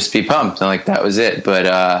we would just be pumped, and like that was it. But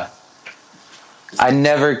I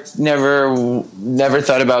never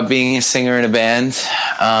thought about being a singer in a band.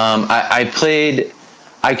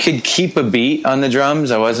 I could keep a beat on the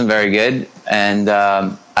drums. I wasn't very good, and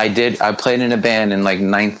I played in a band in like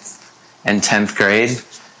 9th and 10th grade.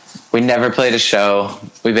 We never played a show.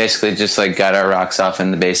 We basically just like got our rocks off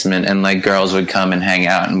in the basement, and like girls would come and hang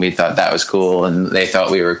out, and we thought that was cool, and they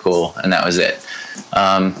thought we were cool, and that was it.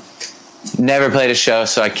 Never played a show,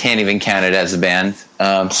 so I can't even count it as a band.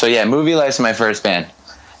 So yeah, Movielife's my first band,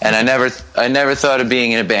 and I never thought of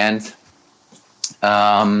being in a band.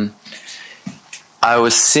 I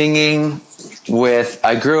was singing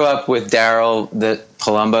I grew up with Daryl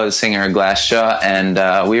Palumbo, the singer of Glassjaw,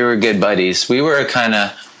 and we were good buddies. We were kind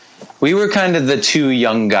of the two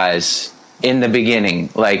young guys in the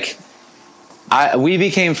beginning. Like, we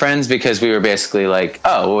became friends because we were basically like,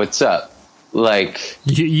 oh, well, what's up? Like,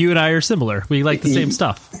 you and I are similar. We like the same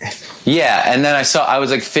stuff. Yeah. And then I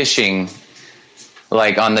was like fishing,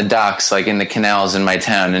 like on the docks, like in the canals in my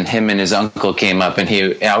town, and him and his uncle came up, and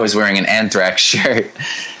I was wearing an Anthrax shirt,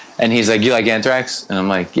 and he's like, you like Anthrax? And I'm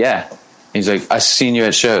like, yeah. He's like, I've seen you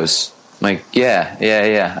at shows. I'm like,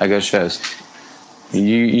 yeah, I go to shows.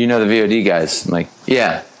 You know the VOD guys? I'm like,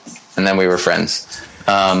 yeah. And then we were friends.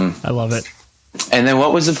 I love it. And then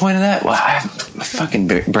what was the point of that? Well, my fucking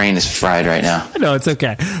brain is fried right now. No, it's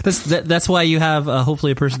okay. That's why you have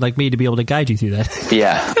hopefully a person like me to be able to guide you through that.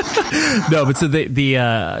 Yeah. No, but so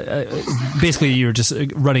basically you were just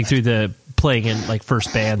running through the playing in like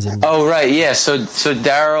first bands and. Oh right, yeah. So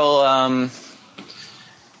Daryl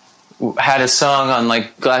had a song on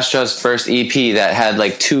like Glassjaw's first EP that had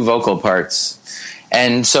like 2 vocal parts.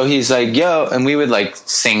 And so he's like, yo, and we would like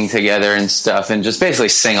sing together and stuff and just basically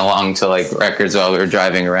sing along to like records while we were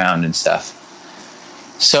driving around and stuff.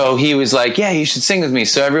 So he was like, yeah, you should sing with me.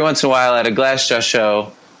 So every once in a while at a Glassjaw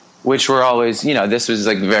show, which were always, you know, this was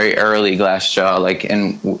like very early Glassjaw, like,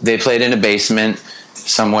 and they played in a basement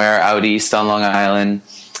somewhere out east on Long Island,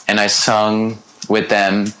 and I sung with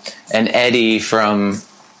them. And Eddie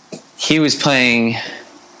he was playing,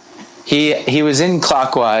 he was in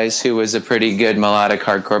Clockwise, who was a pretty good melodic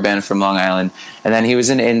hardcore band from Long Island, and then he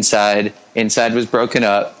was in Inside. Inside was broken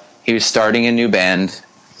up. He was starting a new band,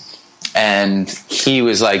 and he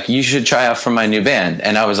was like, you should try out for my new band.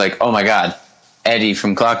 And I was like, oh my God, Eddie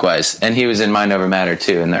from Clockwise. And he was in Mind Over Matter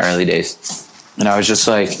too in the early days. And I was just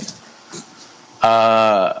like,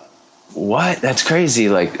 what? That's crazy.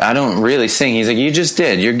 Like, I don't really sing. He's like, you just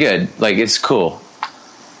did. You're good. Like, it's cool.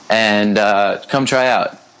 And come try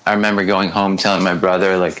out. I remember going home telling my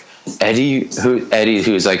brother, like, Eddie,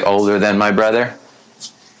 who's like older than my brother,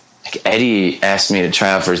 like, Eddie asked me to try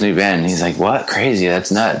out for his new band. And he's like, what? Crazy.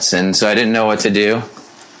 That's nuts. And so I didn't know what to do.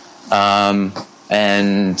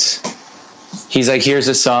 And he's like, here's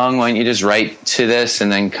a song. Why don't you just write to this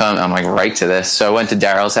and then come? I'm like, write to this. So I went to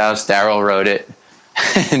Daryl's house. Daryl wrote it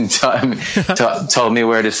and told me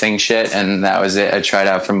where to sing shit. And that was it. I tried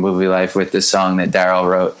out for Movielife with this song that Daryl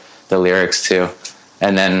wrote the lyrics to.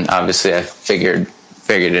 And then obviously I figured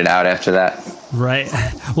it out after that. Right.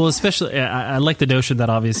 Well, especially I like the notion that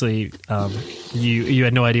obviously you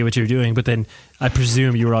had no idea what you were doing, but then I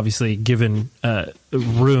presume you were obviously given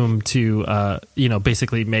room to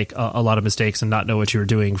basically make a lot of mistakes and not know what you were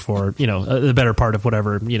doing for the better part of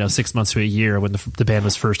whatever 6 months to a year when the band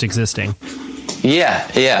was first existing.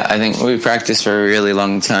 Yeah. I think we practiced for a really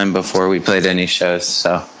long time before we played any shows.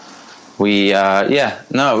 So it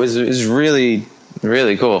was really,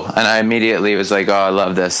 really cool. And I immediately was like, oh, I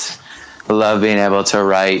love this. I love being able to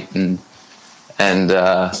write and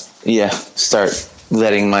start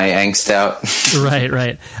letting my angst out.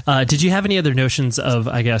 Right. Did you have any other notions of,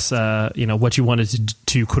 I guess, what you wanted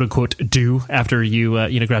to quote unquote do after you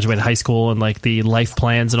graduated high school and like the life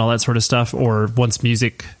plans and all that sort of stuff? Or once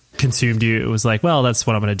music consumed you, it was like, well, that's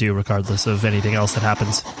what I'm going to do regardless of anything else that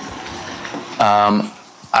happens?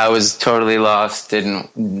 I was totally lost.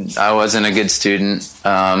 I wasn't a good student.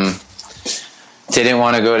 Didn't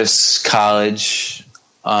want to go to college.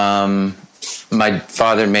 My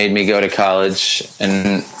father made me go to college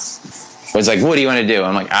and was like, what do you want to do?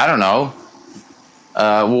 I'm like, I don't know.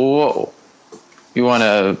 You want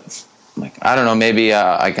to, like, I don't know, maybe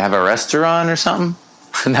like have a restaurant or something?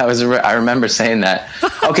 And I remember saying that.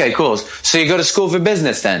 Okay, cool. So you go to school for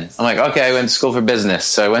business then? I'm like, okay, I went to school for business.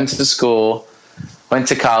 So I went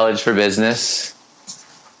to college for business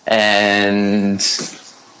and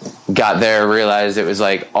got there, realized it was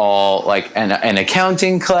like all like an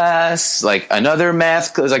accounting class, like another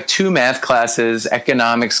math, it was like 2 math classes,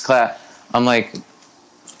 economics class. I'm like,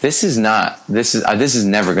 this is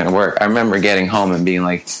never going to work. I remember getting home and being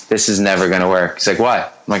like, this is never going to work. He's like, why?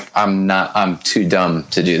 I'm like, I'm too dumb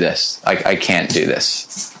to do this. Like, I can't do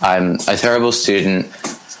this. I'm a terrible student.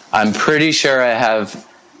 I'm pretty sure I have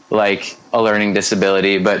like a learning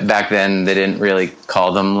disability, but back then they didn't really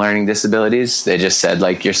call them learning disabilities. They just said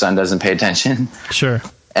like, your son doesn't pay attention. Sure.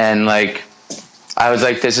 And like, I was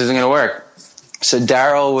like, this isn't going to work. So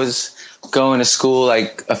Daryl was going to school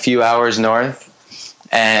like a few hours north,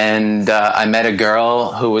 and I met a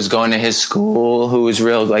girl who was going to his school who was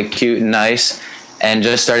real like cute and nice, and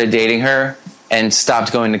just started dating her and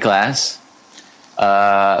stopped going to class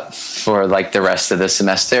for like the rest of the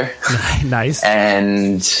semester. Nice.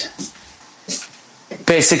 And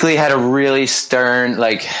basically had a really stern,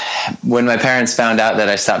 like, when my parents found out that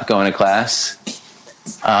I stopped going to class,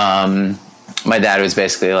 my dad was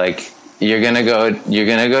basically like, you're gonna go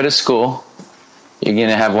to school, I'm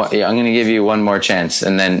gonna give you one more chance,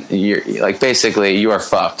 and then you're like, basically you are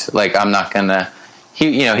fucked. Like, I'm not gonna,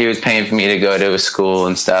 he was paying for me to go to a school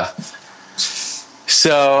and stuff.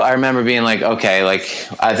 So I remember being like, okay, like,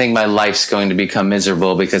 I think my life's going to become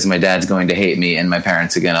miserable because my dad's going to hate me and my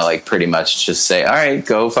parents are going to like pretty much just say, all right,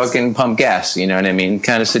 go fucking pump gas. You know what I mean?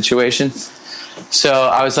 Kind of situation. So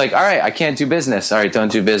I was like, all right, I can't do business. All right, don't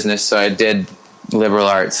do business. So I did liberal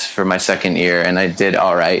arts for my second year and I did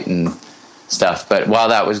all right and stuff. But while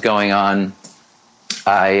that was going on,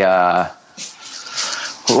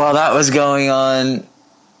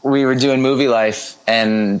 we were doing Movielife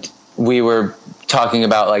and we were talking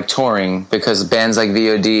about like touring, because bands like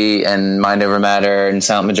VOD and Mind Over Matter and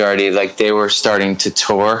Silent Majority, like, they were starting to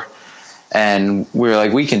tour, And we were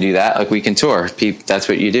like, we can do that. Like, we can tour. That's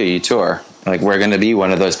what you do. You tour. Like, we're going to be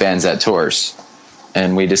one of those bands that tours.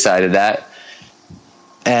 And we decided that.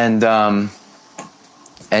 And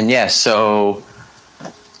yeah, so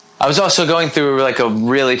I was also going through like a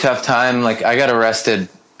really tough time. Like, I got arrested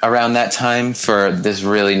around that time for this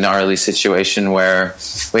really gnarly situation where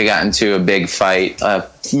we got into a big fight.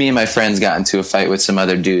 Me and my friends got into a fight with some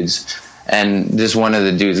other dudes, and just one of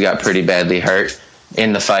the dudes got pretty badly hurt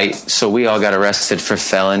in the fight. So we all got arrested for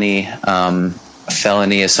felony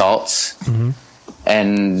assaults. Mm-hmm.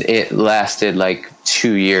 And it lasted like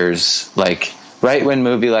 2 years, like right when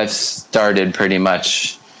Movielife started pretty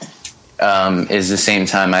much. Is the same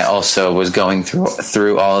time I also was going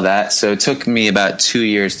through all of that. So it took me about 2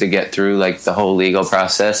 years to get through like the whole legal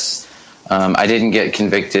process. I didn't get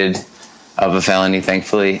convicted of a felony,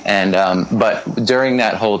 thankfully. And but during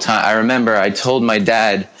that whole time, I remember I told my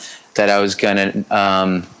dad that I was going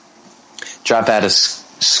to drop out of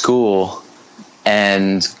school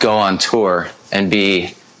and go on tour and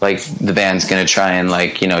be like, the band's going to try and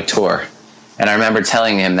like, you know, tour. And I remember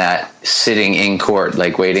telling him that sitting in court,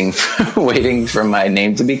 like waiting for my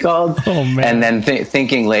name to be called. Oh, man. And then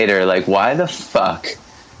thinking later, like, why the fuck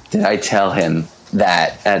did I tell him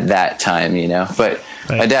that at that time, you know? But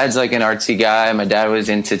right. My dad's like an artsy guy. My dad was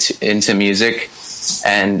into music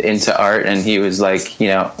and into art. And he was like, you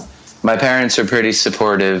know, my parents are pretty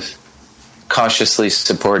supportive, cautiously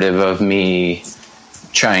supportive of me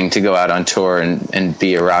trying to go out on tour and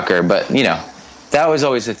be a rocker. But, you know, that was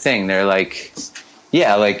always a thing. They're like,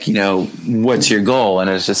 yeah, like, you know, what's your goal? And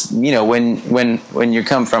it's just, you know, when you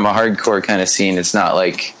come from a hardcore kind of scene, it's not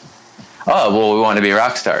like, oh, well, we want to be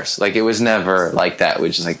rock stars. Like, it was never like that.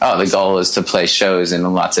 Which is like, oh, the goal is to play shows in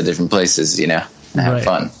lots of different places, you know, and have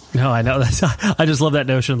fun. No, I know. I just love that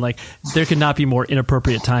notion. Like, there could not be more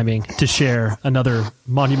inappropriate timing to share another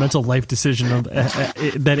monumental life decision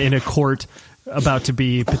than in a court about to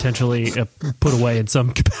be potentially put away in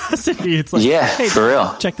some capacity. It's like, yeah, hey, for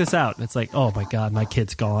real. Check this out. And it's like, oh my God, my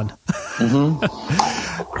kid's gone. Mm-hmm.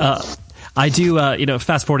 I do, you know,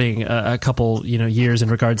 fast forwarding a couple, you know, years in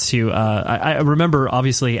regards to, I remember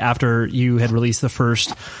obviously after you had released the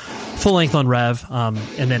first full length on Rev, and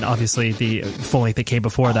then obviously the full length that came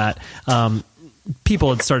before that,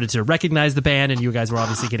 people had started to recognize the band, and you guys were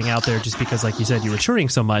obviously getting out there just because, like you said, you were touring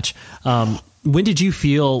so much. When did you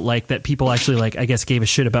feel like that people actually, like, I guess, gave a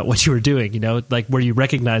shit about what you were doing, you know, like where you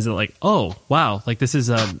recognized it, like, oh, wow, like this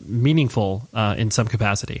is meaningful in some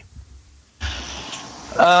capacity?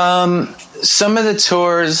 Some of the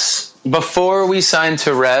tours before we signed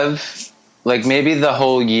to Rev, like maybe the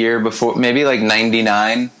whole year before, maybe like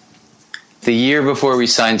 99, the year before we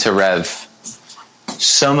signed to Rev,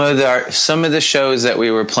 some of the shows that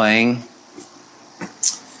we were playing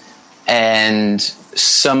and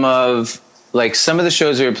some of the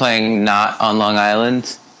shows we were playing not on Long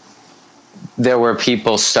Island, there were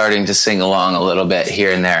people starting to sing along a little bit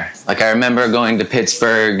here and there. Like, I remember going to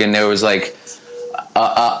Pittsburgh and there was like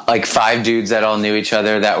 5 dudes that all knew each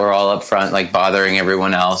other that were all up front, like bothering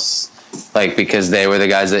everyone else, like because they were the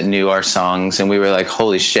guys that knew our songs, and we were like,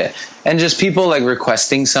 holy shit. And just people like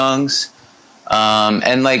requesting songs,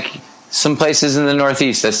 and like some places in the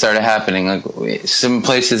Northeast that started happening, like some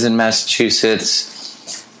places in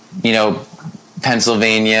Massachusetts, you know,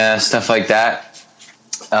 Pennsylvania, stuff like that.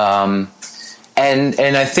 And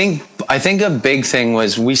I think a big thing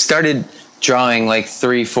was we started drawing like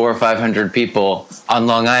 300, 400, 500 people on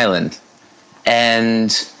Long Island, and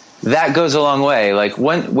that goes a long way. Like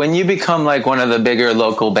when you become like one of the bigger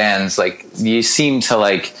local bands, like you seem to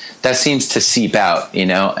like, that seems to seep out, you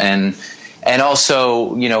know, and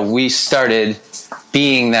also, you know, we started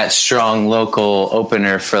being that strong local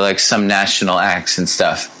opener for like some national acts and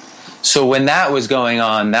stuff. So when that was going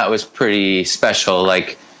on, that was pretty special.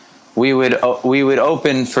 Like we would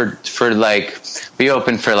open for like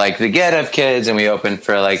the Get Up Kids, and we opened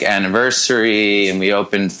for like Anniversary, and we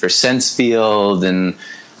opened for Sensefield, and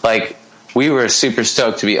like we were super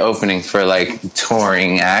stoked to be opening for like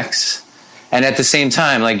touring acts. And at the same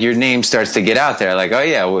time, like your name starts to get out there, like, oh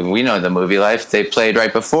yeah, we know the Movielife. They played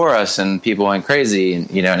right before us, and people went crazy. And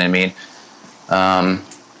you know what I mean? And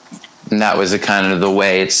that was kind of the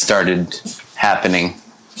way it started happening.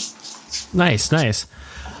 Nice.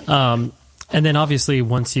 And then obviously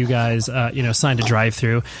once you guys, signed a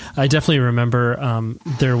drive-through, I definitely remember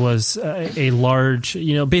there was a large,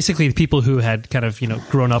 basically the people who had kind of,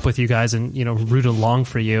 grown up with you guys and, rooted along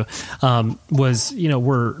for you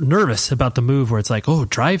were nervous about the move where it's like, oh,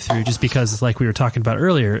 drive-through, just because like we were talking about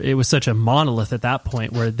earlier, it was such a monolith at that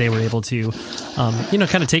point where they were able to,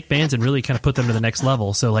 kind of take bands and really kind of put them to the next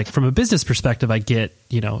level. So like from a business perspective, I get,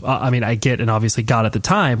 I get and obviously got at the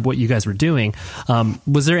time what you guys were doing.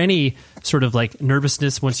 Was there any sort of like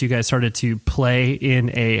nervousness once you guys started to play in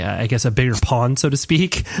a bigger pond, so to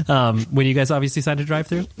speak, when you guys obviously signed a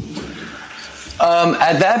drive-through?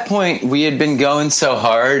 At that point, we had been going so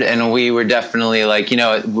hard, and we were definitely like,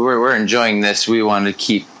 we're enjoying this. We want to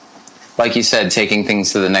keep, like you said, taking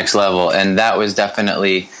things to the next level. And that was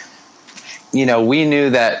definitely, we knew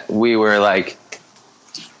that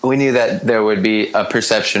there would be a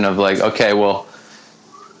perception of like, okay, well,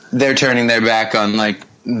 they're turning their back on like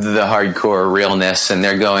the hardcore realness, and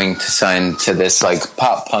they're going to sign to this like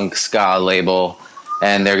pop punk ska label,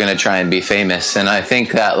 and they're going to try and be famous. And I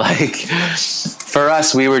think that like for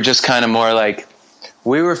us, we were just kind of more like,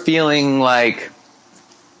 we were feeling like,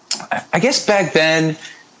 I guess back then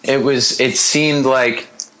it seemed like,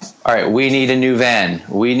 all right, we need a new van,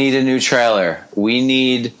 we need a new trailer, we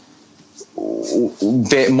need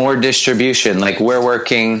bit more distribution. Like we're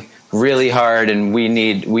working really hard, and we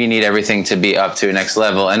need everything to be up to a next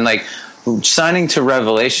level. And like signing to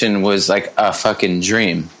Revelation was like a fucking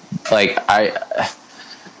dream. Like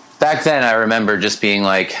back then I remember just being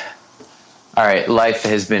like, all right, life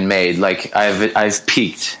has been made. Like I've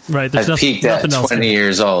peaked. Right. I've peaked at 20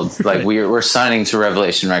 years old. Like right. we're signing to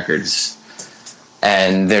Revelation Records,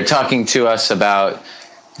 and they're talking to us about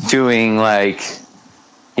doing like,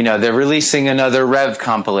 they're releasing another Rev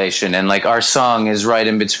compilation, and like our song is right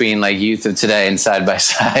in between like Youth of Today and Side by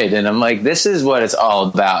Side. And I'm like, this is what it's all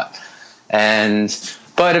about.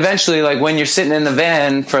 But eventually, like when you're sitting in the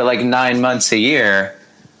van for like 9 months a year,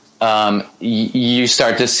 you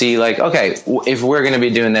start to see like, okay, if we're going to be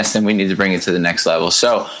doing this, then we need to bring it to the next level.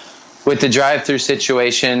 So with the drive-through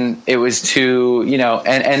situation, it was moving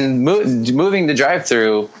the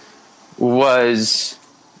drive-through was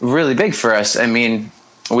really big for us. I mean,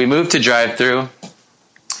 we moved to drive-through.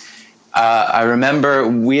 I remember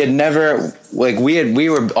we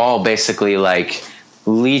were all basically like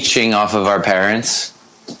leeching off of our parents,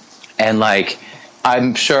 and like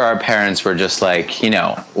I'm sure our parents were just like,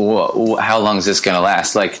 how long is this going to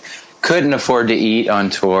last? Like couldn't afford to eat on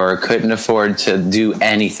tour, couldn't afford to do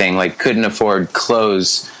anything, like couldn't afford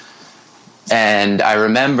clothes. And I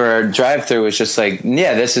remember drive-through was just like,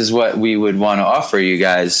 yeah, this is what we would want to offer you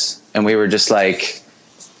guys. And we were just like,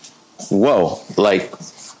 whoa, like,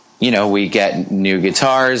 we get new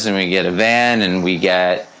guitars, and we get a van, and we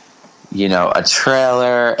get, a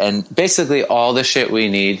trailer, and basically all the shit we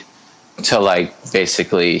need to like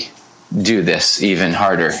basically do this even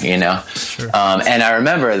harder, Sure. And I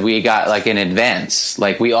remember we got like an advance,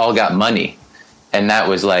 like we all got money, and that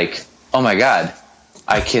was like, oh my God,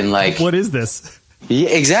 I can like, what is this? Yeah,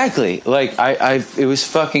 exactly. Like it was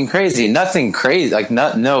fucking crazy. Nothing crazy, like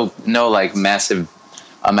no like massive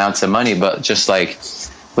amounts of money, but just like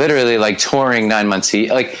literally like touring 9 months.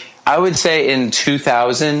 Like I would say in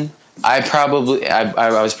 2000, I probably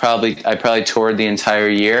toured the entire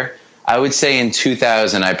year. I would say in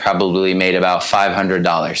 2000, I probably made about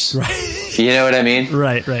 $500. Right. You know what I mean?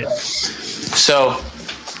 Right. So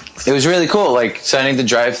it was really cool. Like signing the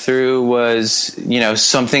drive-through was,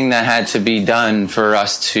 something that had to be done for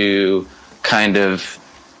us to kind of,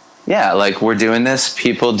 yeah, like we're doing this.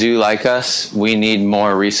 People do like us. We need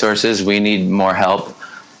more resources. We need more help.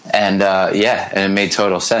 And and it made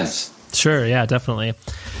total sense. Sure. Yeah, definitely.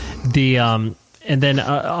 And then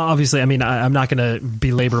obviously, I mean, I'm not going to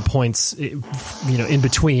belabor points, in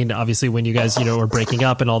between, obviously, when you guys, are breaking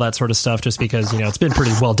up and all that sort of stuff, just because, it's been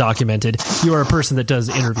pretty well documented. You are a person that does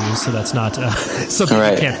interviews, so that's not something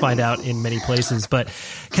right. You can't find out in many places. But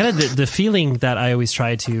kind of the feeling that I always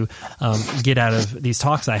try to get out of these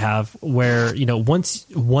talks I have, where, once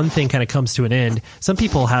one thing kind of comes to an end, some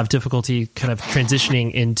people have difficulty kind of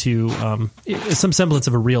transitioning into some semblance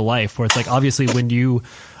of a real life, where it's like, obviously, when you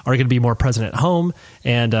are going to be more present at home,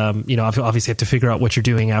 and obviously have to figure out what you're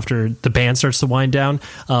doing after the band starts to wind down.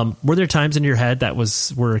 Were there times in your head that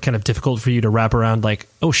were kind of difficult for you to wrap around, like,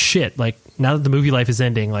 oh shit, like now that the Movielife is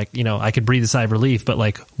ending, like, I could breathe a sigh of relief, but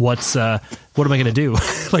like, what am I going to do?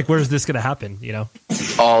 Like, where is this going to happen?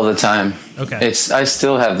 All the time. Okay. I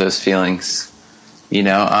still have those feelings,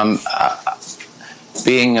 I'm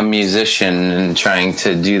being a musician and trying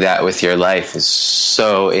to do that with your life is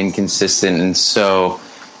so inconsistent, and so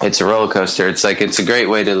it's a roller coaster. It's like, it's a great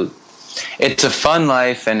way to it's a fun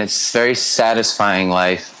life, and it's very satisfying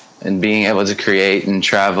life, and being able to create and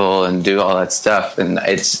travel and do all that stuff. And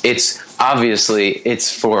it's obviously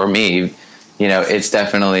it's for me, you know, it's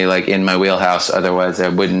definitely like in my wheelhouse. Otherwise I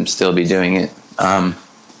wouldn't still be doing it. But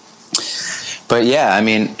yeah, I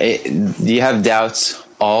mean, you have doubts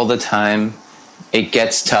all the time. It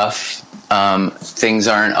gets tough. Things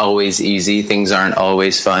aren't always easy. Things aren't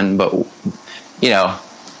always fun, but you know,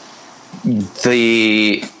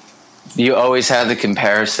 you always have the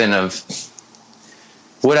comparison of,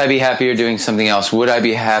 would I be happier doing something else? Would I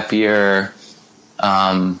be happier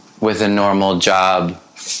with a normal job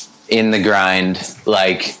in the grind,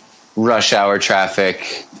 like rush hour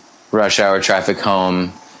traffic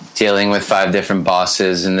home, dealing with 5 different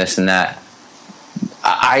bosses and this and that?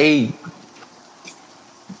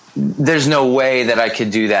 There's no way that I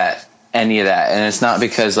could do that, any of that. And it's not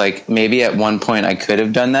because, like, maybe at one point I could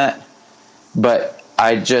have done that, but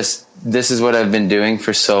this is what I've been doing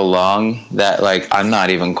for so long that, like, I'm not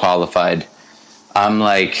even qualified. I'm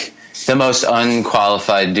like the most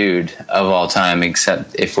unqualified dude of all time,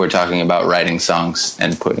 except if we're talking about writing songs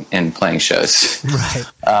and playing shows. Right.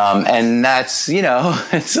 And that's, you know,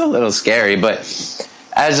 it's a little scary, but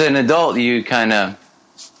as an adult, you kind of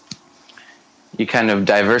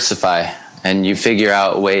diversify and you figure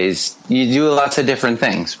out ways. You do lots of different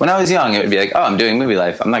things. When I was young, it would be like, oh, I'm doing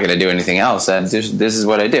Movielife. I'm not going to do anything else. This is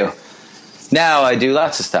what I do. Now I do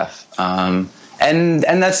lots of stuff. And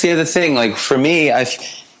that's the other thing. Like, for me, I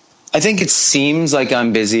think it seems like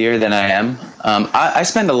I'm busier than I am. I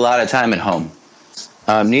spend a lot of time at home.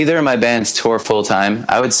 Neither of my bands tour full time.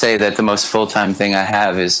 I would say that the most full time thing I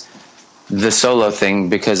have is the solo thing,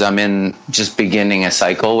 because I'm just beginning a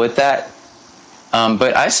cycle with that.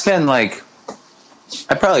 But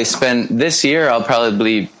this year, I'll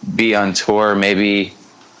probably be on tour maybe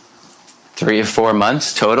 3 or 4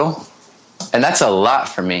 months total. And that's a lot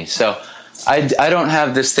for me. So I don't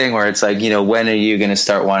have this thing where it's like, you know, when are you going to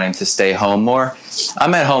start wanting to stay home more?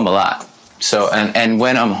 I'm at home a lot. So, and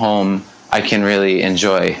when I'm home, I can really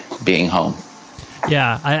enjoy being home.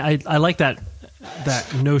 Yeah. I like that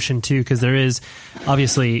notion too, because there is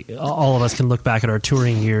obviously, all of us can look back at our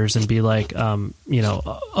touring years and be like, you know,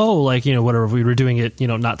 whatever, we were doing it, you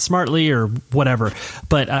know, not smartly or whatever.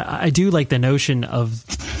 But I do like the notion of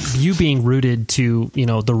you being rooted to, you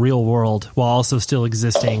know, the real world while also still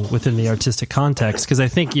existing within the artistic context. Because I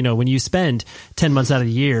think, you know, when you spend 10 months out of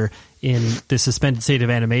the year in the suspended state of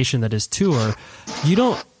animation that is tour, you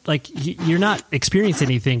don't, like, you're not experiencing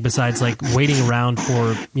anything besides like waiting around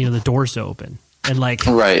for, you know, the doors to open. And like,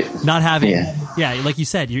 right. Not having, like you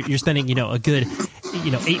said, you're spending, you know, a good, you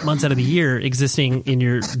know, 8 months out of the year existing in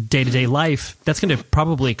your day-to-day life. That's going to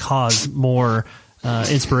probably cause more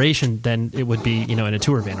inspiration than it would be, you know, in a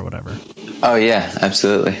tour van or whatever. Oh yeah,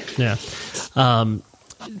 absolutely. Yeah.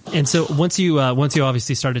 And so once you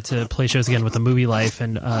obviously started to play shows again with the Movielife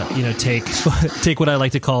and, you know, take what I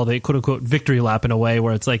like to call the quote unquote victory lap in a way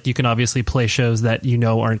where it's like, you can obviously play shows that, you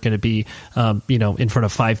know, aren't going to be, you know, in front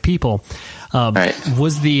of 5 people. Right.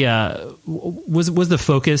 Was the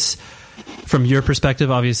focus from your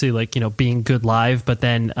perspective, obviously, like, you know, being good live, but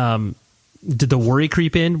then, did the worry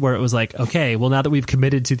creep in where it was like, okay, well, now that we've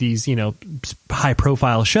committed to these, you know, high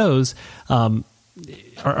profile shows, are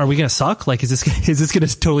we going to suck? Like, is this going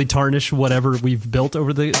to totally tarnish whatever we've built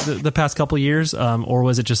over the past couple of years? Or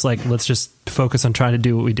was it just like, let's just focus on trying to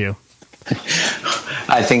do what we do?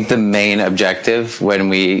 I think the main objective when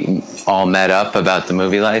we all met up about the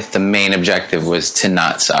Movielife, the main objective was to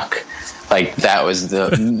not suck. Like, that was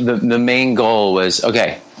the main goal was,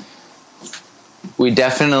 okay, we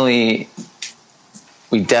definitely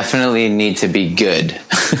need to be good.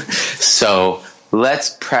 So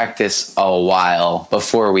let's practice a while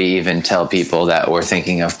before we even tell people that we're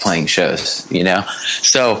thinking of playing shows, you know?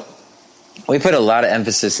 So we put a lot of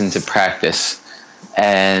emphasis into practice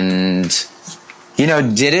and, you know,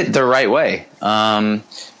 did it the right way.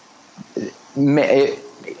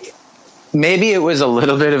 Maybe it was a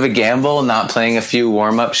little bit of a gamble not playing a few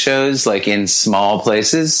warm-up shows, like in small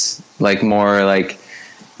places, like more like,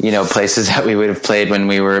 you know, places that we would have played when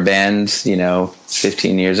we were a band, you know,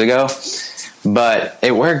 15 years ago. But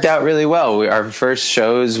it worked out really well. Our first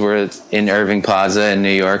shows were in Irving Plaza in New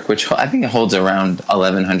York, which I think it holds around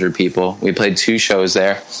 1,100 people. We played 2 shows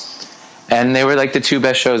there, and they were like the 2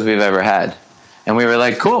 best shows we've ever had. And we were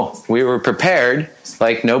like, cool. We were prepared.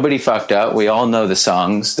 Like, nobody fucked up. We all know the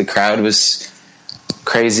songs. The crowd was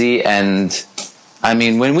crazy. And I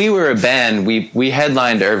mean, when we were a band, we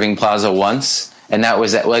headlined Irving Plaza once, and that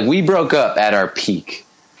was like, we broke up at our peak.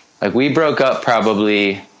 Like, we broke up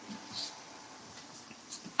probably,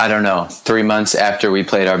 I don't know, 3 months after we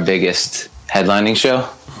played our biggest headlining show.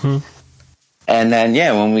 Mm-hmm. And then,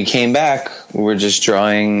 when we came back, we were just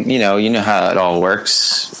drawing, you know how it all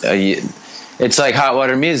works. It's like Hot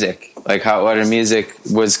Water Music. Like Hot Water Music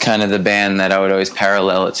was kind of the band that I would always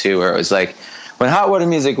parallel it to, where it was like, when Hot Water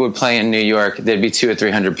Music would play in New York, there'd be 200 or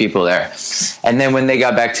 300 people there. And then when they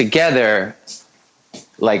got back together,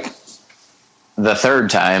 like the third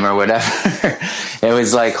time or whatever, it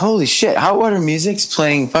was like, holy shit, Hot Water Music's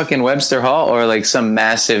playing fucking Webster Hall or like some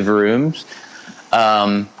massive rooms.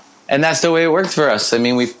 And that's the way it worked for us. I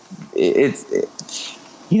mean,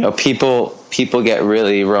 people get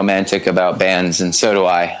really romantic about bands, and so do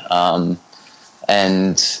I.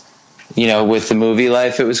 And with the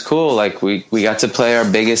Movielife, it was cool. Like we got to play our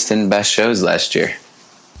biggest and best shows last year.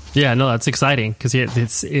 Yeah, no, that's exciting because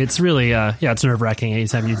it's really it's nerve-wracking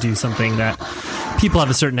anytime you do something that people have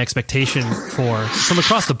a certain expectation for from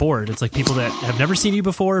across the board. It's like people that have never seen you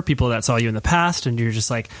before, people that saw you in the past, and you're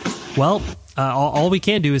just like, well, all we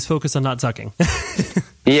can do is focus on not sucking.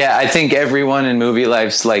 Yeah, I think everyone in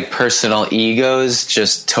Movielife's like personal egos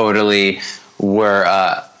just totally were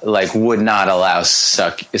would not allow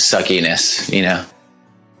suckiness,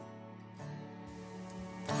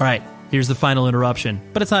 All right. Here's the final interruption.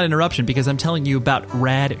 But it's not an interruption because I'm telling you about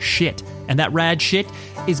rad shit. And that rad shit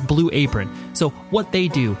is Blue Apron. So what they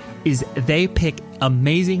do is they pick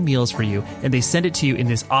amazing meals for you and they send it to you in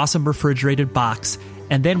this awesome refrigerated box.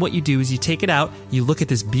 And then what you do is you take it out, you look at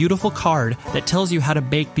this beautiful card that tells you how to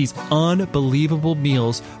make these unbelievable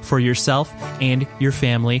meals for yourself and your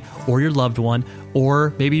family or your loved one,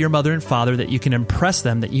 or maybe your mother and father, that you can impress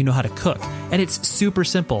them that you know how to cook. And it's super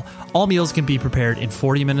simple. All meals can be prepared in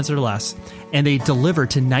 40 minutes or less, and they deliver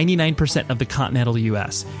to 99% of the continental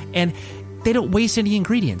U.S. And they don't waste any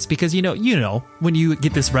ingredients because, you know, when you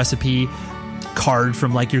get this recipe card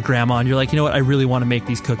from like your grandma and you're like, you know what, I really want to make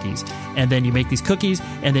these cookies. And then you make these cookies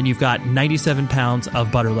and then you've got 97 pounds of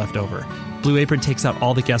butter left over. Blue Apron takes out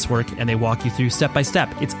all the guesswork and they walk you through step by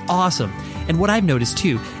step. It's awesome. And what I've noticed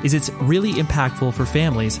too is it's really impactful for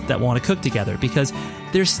families that want to cook together because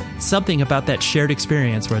there's something about that shared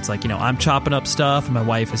experience where it's like, I'm chopping up stuff and my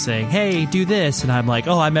wife is saying, hey, do this. And I'm like,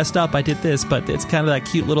 oh, I messed up. I did this. But it's kind of that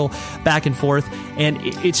cute little back and forth. And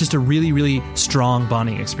it's just a really, really strong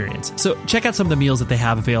bonding experience. So check out some of the meals that they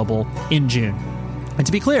have available in June. And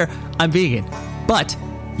to be clear, I'm vegan, but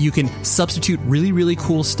you can substitute really, really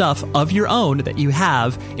cool stuff of your own that you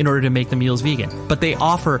have in order to make the meals vegan. But they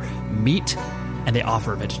offer meat and they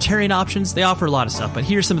offer vegetarian options. They offer a lot of stuff, but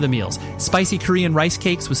here's some of the meals. Spicy Korean rice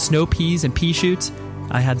cakes with snow peas and pea shoots.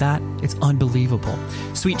 I had that. It's unbelievable.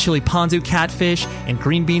 Sweet chili ponzu catfish and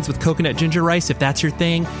green beans with coconut ginger rice, if that's your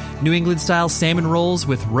thing. New England style salmon rolls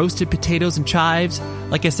with roasted potatoes and chives.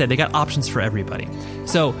 Like I said, they got options for everybody.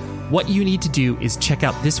 So what you need to do is check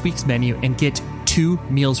out this week's menu and get 2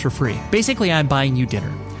 meals for free. Basically, I'm buying you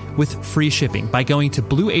dinner with free shipping by going to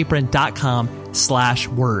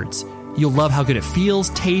blueapron.com/words. You'll love how good it feels,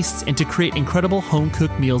 tastes, and to create incredible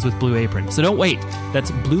home-cooked meals with Blue Apron. So don't wait.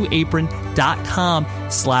 That's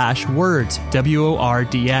blueapron.com/words.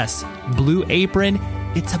 WORDS. Blue Apron.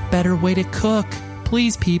 It's a better way to cook.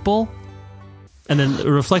 Please, people. And then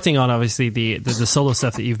reflecting on obviously the solo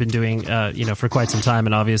stuff that you've been doing, for quite some time,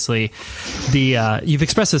 and obviously you've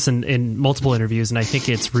expressed this in multiple interviews, and I think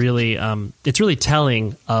it's really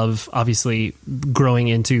telling of obviously growing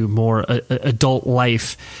into more adult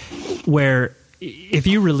life, where if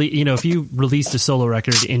you released a solo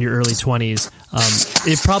record in your early 20s,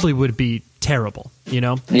 it probably would be terrible,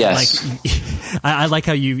 Yes. Like I like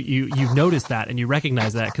how you've noticed that and you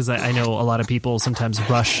recognize that, because I know a lot of people sometimes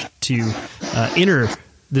rush to enter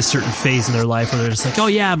this certain phase in their life where they're just like, oh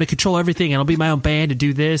yeah, I'm gonna control everything and I'll be my own band and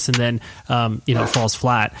do this, and then it falls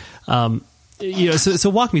flat. So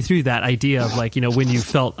walk me through that idea of like, when you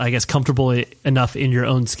felt, I guess, comfortable enough in your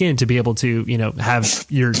own skin to be able to, have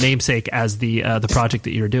your namesake as the project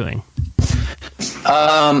that you're doing.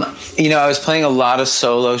 I was playing a lot of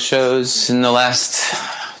solo shows in the last,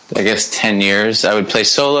 I guess, 10 years. I would play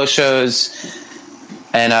solo shows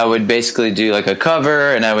and I would basically do like a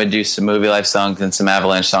cover, and I would do some Movielife songs and some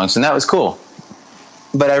Avalanche songs, and that was cool.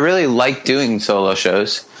 But I really liked doing solo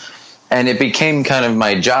shows. And it became kind of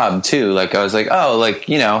my job too. Like I was like, I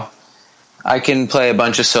can play a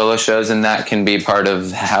bunch of solo shows and that can be part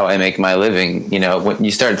of how I make my living. When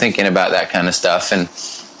you start thinking about that kind of stuff. And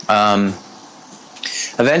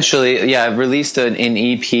eventually, I released an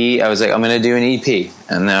EP. I was like, I'm going to do an EP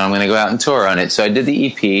and then I'm going to go out and tour on it. So I did the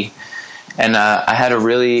EP, and I had a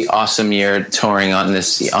really awesome year touring on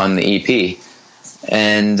the EP.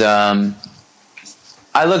 And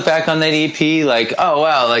I look back on that EP like, oh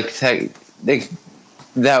wow, like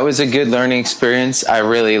that was a good learning experience. I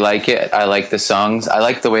really like it. I like the songs. I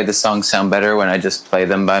like the way the songs sound better when I just play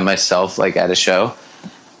them by myself, like at a show.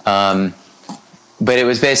 But it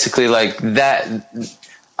was basically like that.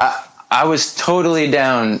 I was totally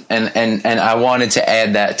down, and I wanted to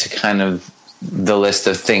add that to kind of the list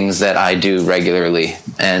of things that I do regularly.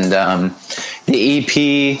 And the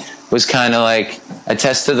EP was kind of like a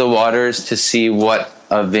test of the waters to see what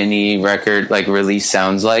a Vinnie record like release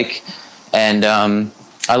sounds like. And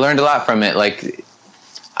I learned a lot from it. Like,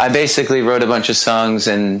 I basically wrote a bunch of songs,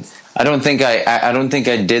 and I don't think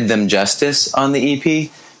I did them justice on the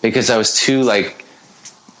EP because I was too like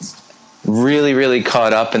really, really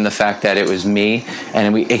caught up in the fact that it was me,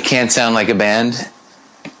 and it can't sound like a band.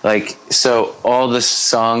 Like, so all the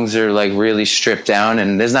songs are like really stripped down,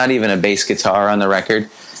 and there's not even a bass guitar on the record,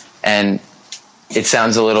 and it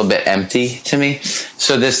sounds a little bit empty to me.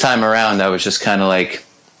 So this time around, I was just kind of like,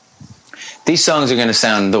 these songs are going to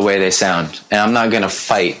sound the way they sound, and I'm not going to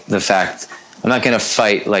fight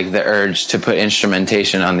like the urge to put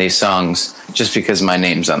instrumentation on these songs just because my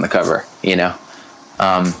name's on the cover, you know?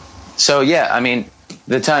 So yeah, I mean,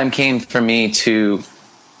 the time came for me to,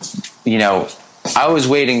 you know, I was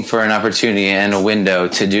waiting for an opportunity and a window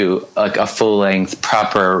to do like a full length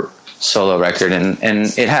proper solo record. And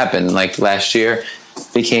it happened like last year,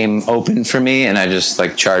 became open for me, and I just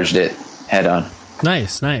like charged it head on.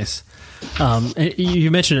 Nice. You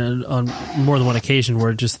mentioned on more than one occasion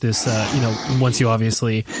where just this, you know, once you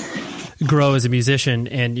obviously grow as a musician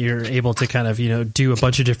and you're able to kind of, you know, do a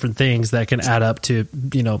bunch of different things that can add up to,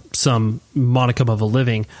 you know, some monicum of a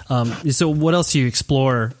living. So what else do you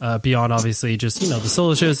explore beyond obviously just, you know, the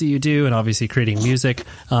solo shows that you do and obviously creating music?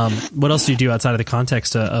 What else do you do outside of the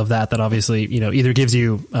context of that obviously, you know, either gives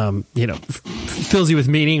you, you know, fills you with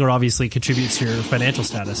meaning or obviously contributes to your financial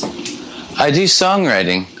status? I do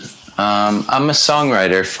songwriting. I'm a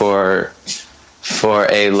songwriter for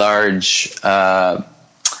a large,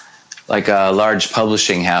 like a large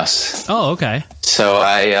publishing house. Oh, okay. So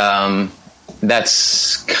that's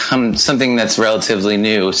something that's relatively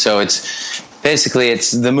new. So it's basically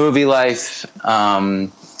the Movielife,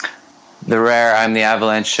 the Rare, I'm the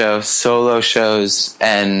Avalanche show, solo shows,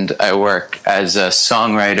 and I work as a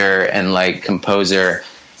songwriter and like composer.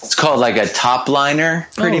 It's called like a top liner,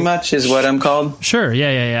 pretty much is what I'm called. Sure.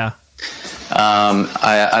 Yeah.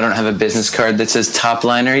 I don't have a business card that says top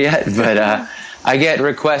liner yet, but I get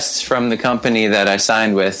requests from the company that I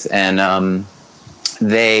signed with, and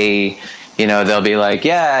they, you know, they'll be like,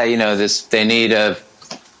 yeah, you know, they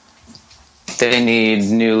need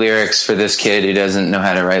new lyrics for this kid who doesn't know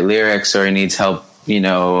how to write lyrics, or he needs help, you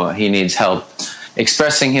know, he needs help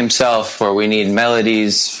expressing himself, or we need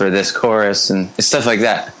melodies for this chorus and stuff like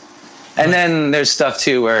that. And then there's stuff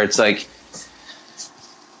too where it's like,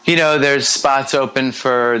 you know, there's spots open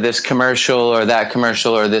for this commercial or that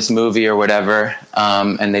commercial or this movie or whatever,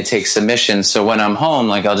 and they take submissions. So when I'm home,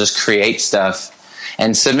 like, I'll just create stuff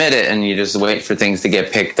and submit it, and you just wait for things to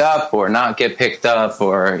get picked up or not get picked up,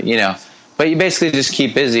 or, you know, but you basically just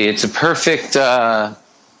keep busy. It's a perfect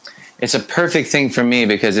thing for me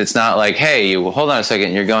because it's not like, hey, you hold on a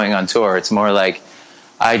second, you're going on tour. It's more like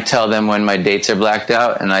I tell them when my dates are blacked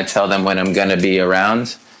out, and I tell them when I'm going to be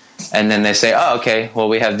around. And then they say, oh, okay, well,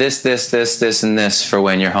 we have this, and this for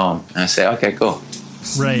when you're home. And I say, okay, cool.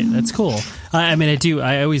 Right. That's cool. I mean,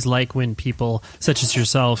 I always like when people such as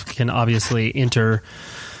yourself can obviously enter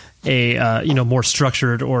a, you know, more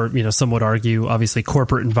structured or, you know, some would argue, obviously,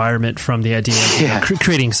 corporate environment from the idea of, you know,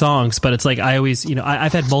 creating songs. But it's like, I always, you know,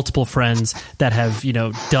 I've had multiple friends that have, you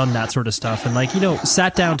know, done that sort of stuff and, like, you know,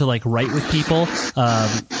 sat down to like write with people.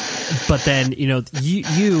 But then, you know,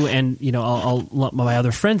 you and, you know, I'll lump my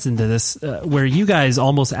other friends into this, where you guys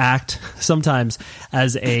almost act sometimes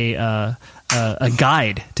as a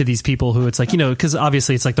guide to these people who it's like, you know, because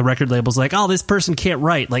obviously it's like the record label's like, oh, this person can't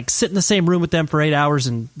write, like sit in the same room with them for 8 hours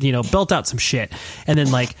and, you know, belt out some shit. And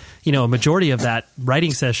then, like, you know, a majority of that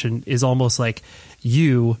writing session is almost like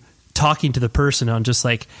you talking to the person on just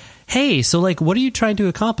like, hey, so like, what are you trying to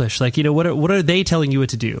accomplish? Like, you know, what are they telling you what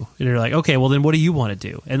to do? And you're like, okay, well then what do you want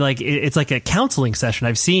to do? And like, it's like a counseling session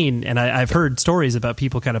I've seen, and I've heard stories about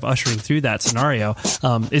people kind of ushering through that scenario.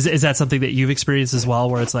 Is that something that you've experienced as well,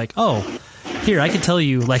 where it's like, oh, here, I can tell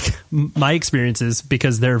you like my experiences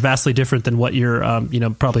because they're vastly different than what your, you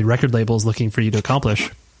know, probably record label is looking for you to accomplish.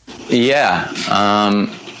 Yeah.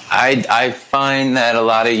 I find that a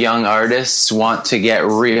lot of young artists want to get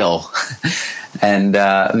real. And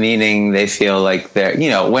meaning they feel like they're, you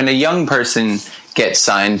know, when a young person gets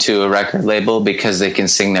signed to a record label because they can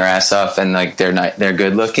sing their ass off and like they're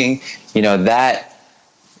good looking, you know, that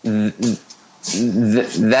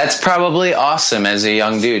that's probably awesome as a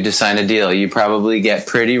young dude to sign a deal. You probably get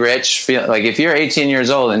pretty rich. Like if you're 18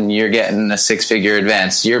 years old and you're getting a 6-figure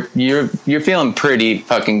advance, you're feeling pretty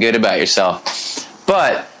fucking good about yourself.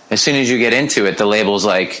 But as soon as you get into it, the label's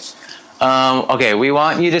like, okay, we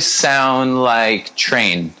want you to sound like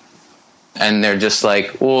Train. And they're just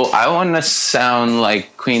like, well, I want to sound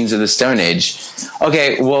like Queens of the Stone Age.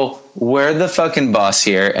 Okay, well, we're the fucking boss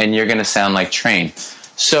here, and you're going to sound like Train.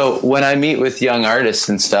 So when I meet with young artists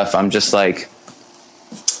and stuff, I'm just like,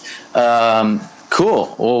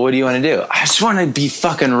 cool. Well, what do you want to do? I just want to be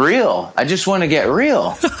fucking real. I just want to get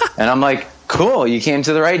real. And I'm like, cool. You came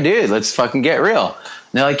to the right dude. Let's fucking get real.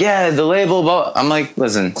 And they're like, yeah, the label. I'm like,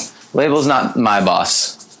 listen, label's not my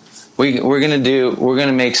boss. We're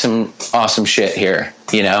gonna make some awesome shit here,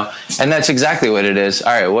 you know? And that's exactly what it is.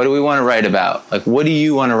 All right, what do we want to write about? Like, what do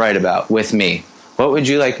you want to write about with me? What would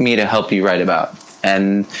you like me to help you write about?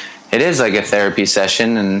 And it is like a therapy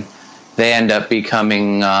session, and they end up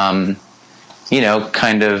becoming, they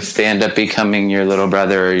end up becoming your little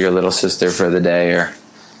brother or your little sister for the day,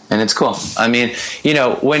 and it's cool. I mean, you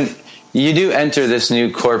know, when you do enter this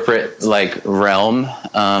new corporate like realm,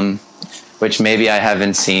 which maybe I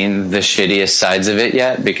haven't seen the shittiest sides of it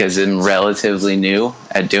yet because I'm relatively new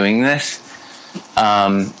at doing this.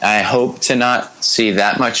 I hope to not see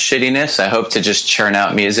that much shittiness. I hope to just churn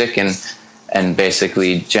out music and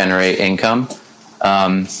basically generate income.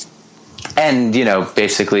 And, you know,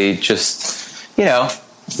 basically just, you know,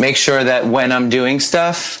 make sure that when I'm doing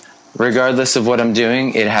stuff, regardless of what I'm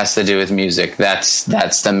doing, it has to do with music. That's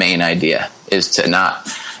the main idea, is to not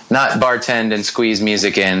bartend and squeeze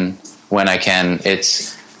music in when I can.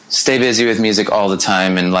 It's stay busy with music all the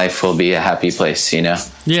time, and life will be a happy place, you know?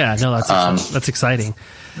 Yeah, no, that's exciting.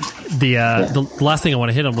 The last thing I want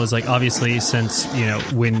to hit on was, like, obviously, since, you know,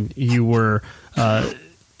 when you were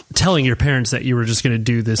telling your parents that you were just going to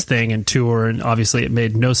do this thing and tour, and obviously it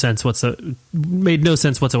made no sense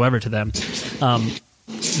whatsoever to them.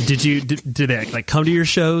 Did they like come to your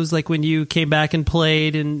shows, like when you came back and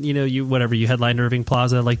played, and you know, you headlined Irving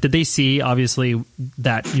Plaza? Like, did they see obviously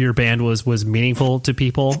that your band was meaningful to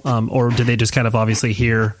people, or did they just kind of obviously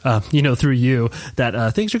hear through you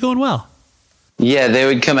that things are going well? Yeah, they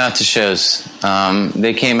would come out to shows.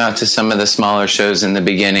 They came out to some of the smaller shows in the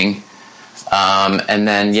beginning, and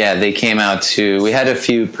then they came out to. We had a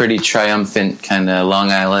few pretty triumphant kind of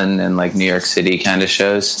Long Island and like New York City kind of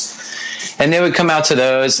shows. And they would come out to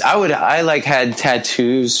those. I like had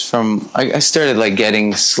tattoos from, I started like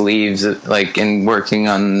getting sleeves, like, and working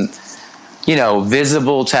on, you know,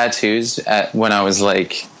 visible tattoos when I was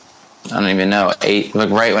like, I don't even know, 8, like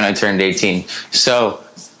right when I turned 18. So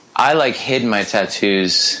I like hid my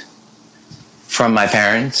tattoos from my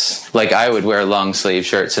parents. Like I would wear long sleeve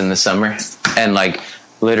shirts in the summer and like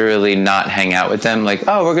literally not hang out with them. Like,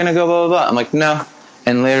 oh, we're going to go blah, blah, blah. I'm like, no.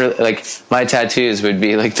 And literally, like, my tattoos would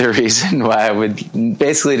be, like, the reason why I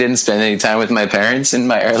basically didn't spend any time with my parents in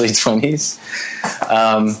my early 20s,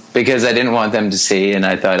 because I didn't want them to see, and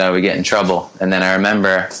I thought I would get in trouble. And then I remember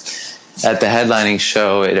at the headlining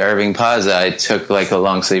show at Irving Plaza, I took, like, a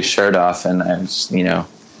long-sleeve shirt off, and I was, you know,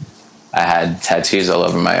 I had tattoos all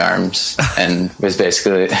over my arms, and was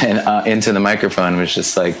basically into the microphone was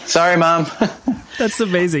just like, sorry, Mom. That's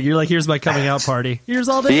amazing. You're like, here's my coming out party. Here's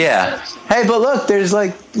all this. Yeah. Hey, but look, there's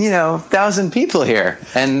like, 1,000 people here.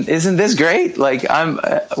 And isn't this great? Like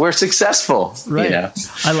we're successful. Right. You know?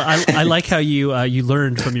 I like how you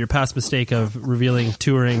learned from your past mistake of revealing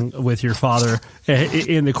touring with your father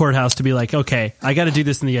in the courthouse to be like, okay, I got to do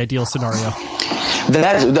this in the ideal scenario.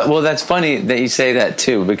 That's funny that you say that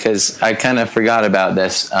too, because I kind of forgot about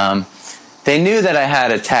this. They knew that I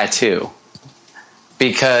had a tattoo.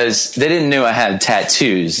 Because they didn't know I had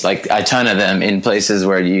tattoos, like a ton of them in places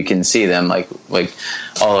where you can see them, like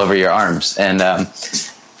all over your arms. And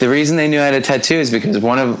the reason they knew I had a tattoo is because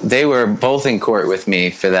they were both in court with me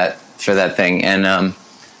for that thing, and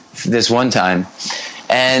this one time.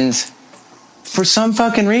 And for some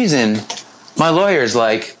fucking reason, my lawyer's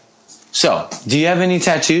like, "So, do you have any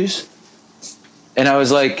tattoos?" And I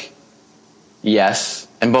was like, "Yes."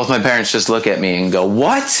 And both my parents just look at me and go,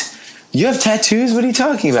 "What? You have tattoos? What are you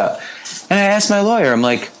talking about?" And I asked my lawyer, I'm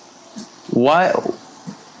like, why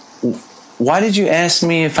did you ask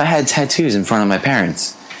me if I had tattoos in front of my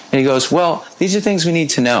parents? And he goes, well, these are things we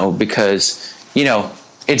need to know because,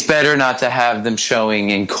 it's better not to have them showing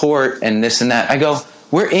in court and this and that. I go,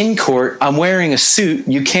 we're in court. I'm wearing a suit.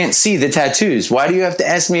 You can't see the tattoos. Why do you have to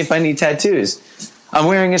ask me if I need tattoos? I'm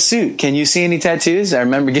wearing a suit. Can you see any tattoos? I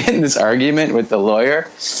remember getting this argument with the lawyer,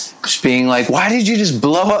 just being like, why did you just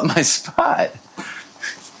blow up my spot?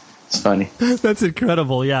 It's funny. That's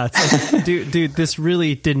incredible. Yeah. It's like, dude, this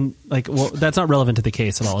really didn't well, that's not relevant to the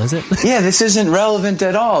case at all, is it? Yeah, this isn't relevant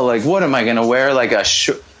at all. Like, what am I going to wear? Like a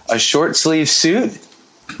short sleeve suit?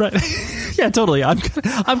 Right. Yeah, totally. I'm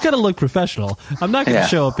gonna look professional. I'm not gonna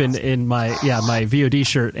show up in my VOD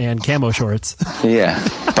shirt and camo shorts. Yeah,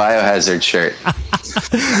 biohazard shirt.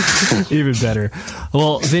 Even better.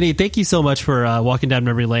 Well, Vinnie, thank you so much for walking down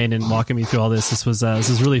memory lane and walking me through all this. This was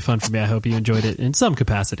really fun for me. I hope you enjoyed it in some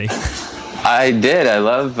capacity. I did. I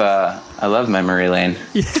love memory lane.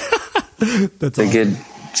 Yeah. That's awesome.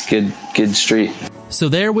 It's a good street. So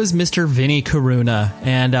there was Mr. Vinnie Caruana,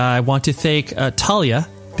 and I want to thank Talia,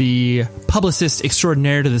 the publicist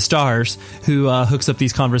extraordinaire to the stars, who hooks up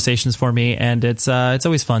these conversations for me, and it's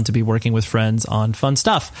always fun to be working with friends on fun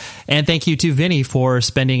stuff. And thank you to Vinnie for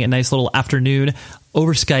spending a nice little afternoon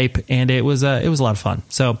over Skype, and it was a lot of fun.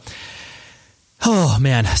 So, oh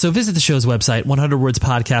man! So visit the show's website,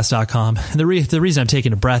 100wordspodcast.com. And the reason I'm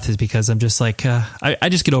taking a breath is because I'm just like I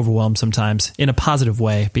just get overwhelmed sometimes in a positive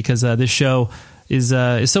way, because this show is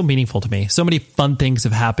so meaningful to me. So many fun things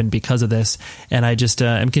have happened because of this, and I just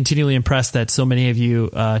am continually impressed that so many of you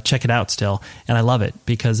check it out still, and I love it,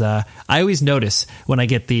 because I always notice when I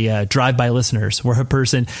get the drive-by listeners where a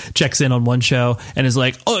person checks in on one show and is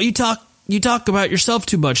like, "Oh, you talk about yourself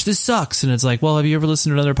too much. This sucks." And it's like, well, have you ever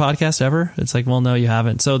listened to another podcast ever? It's like, well, no, you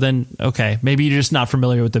haven't. So then, okay, maybe you're just not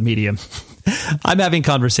familiar with the medium. I'm having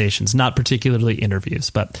conversations, not particularly interviews.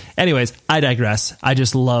 But anyways, I digress. I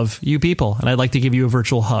just love you people, and I'd like to give you a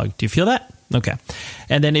virtual hug. Do you feel that? Okay.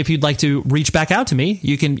 And then if you'd like to reach back out to me,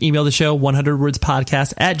 you can email the show,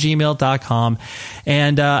 100wordspodcast@gmail.com.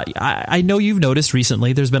 And I know you've noticed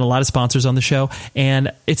recently there's been a lot of sponsors on the show,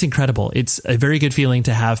 and it's incredible. It's a very good feeling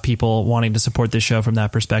to have people wanting to support this show from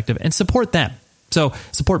that perspective, and support them. So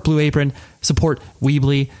support Blue Apron, support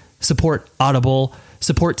Weebly, support Audible,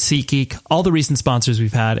 support SeatGeek, all the recent sponsors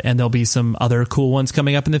we've had, and there'll be some other cool ones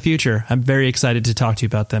coming up in the future. I'm very excited to talk to you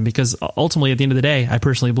about them, because ultimately, at the end of the day, I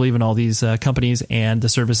personally believe in all these companies and the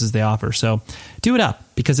services they offer. So do it up,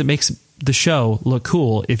 because it makes the show look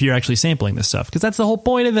cool if you're actually sampling this stuff, because that's the whole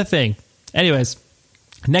point of the thing. Anyways,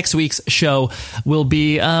 next week's show will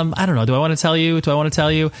be, I don't know, do I want to tell you?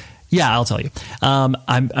 Yeah, I'll tell you.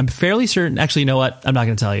 I'm fairly certain. Actually, you know what? I'm not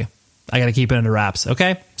going to tell you. I got to keep it under wraps.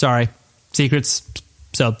 Okay? Sorry. Secrets.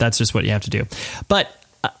 So that's just what you have to do. But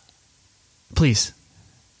please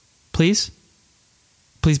be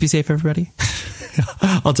safe, everybody.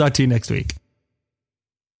 I'll talk to you next week.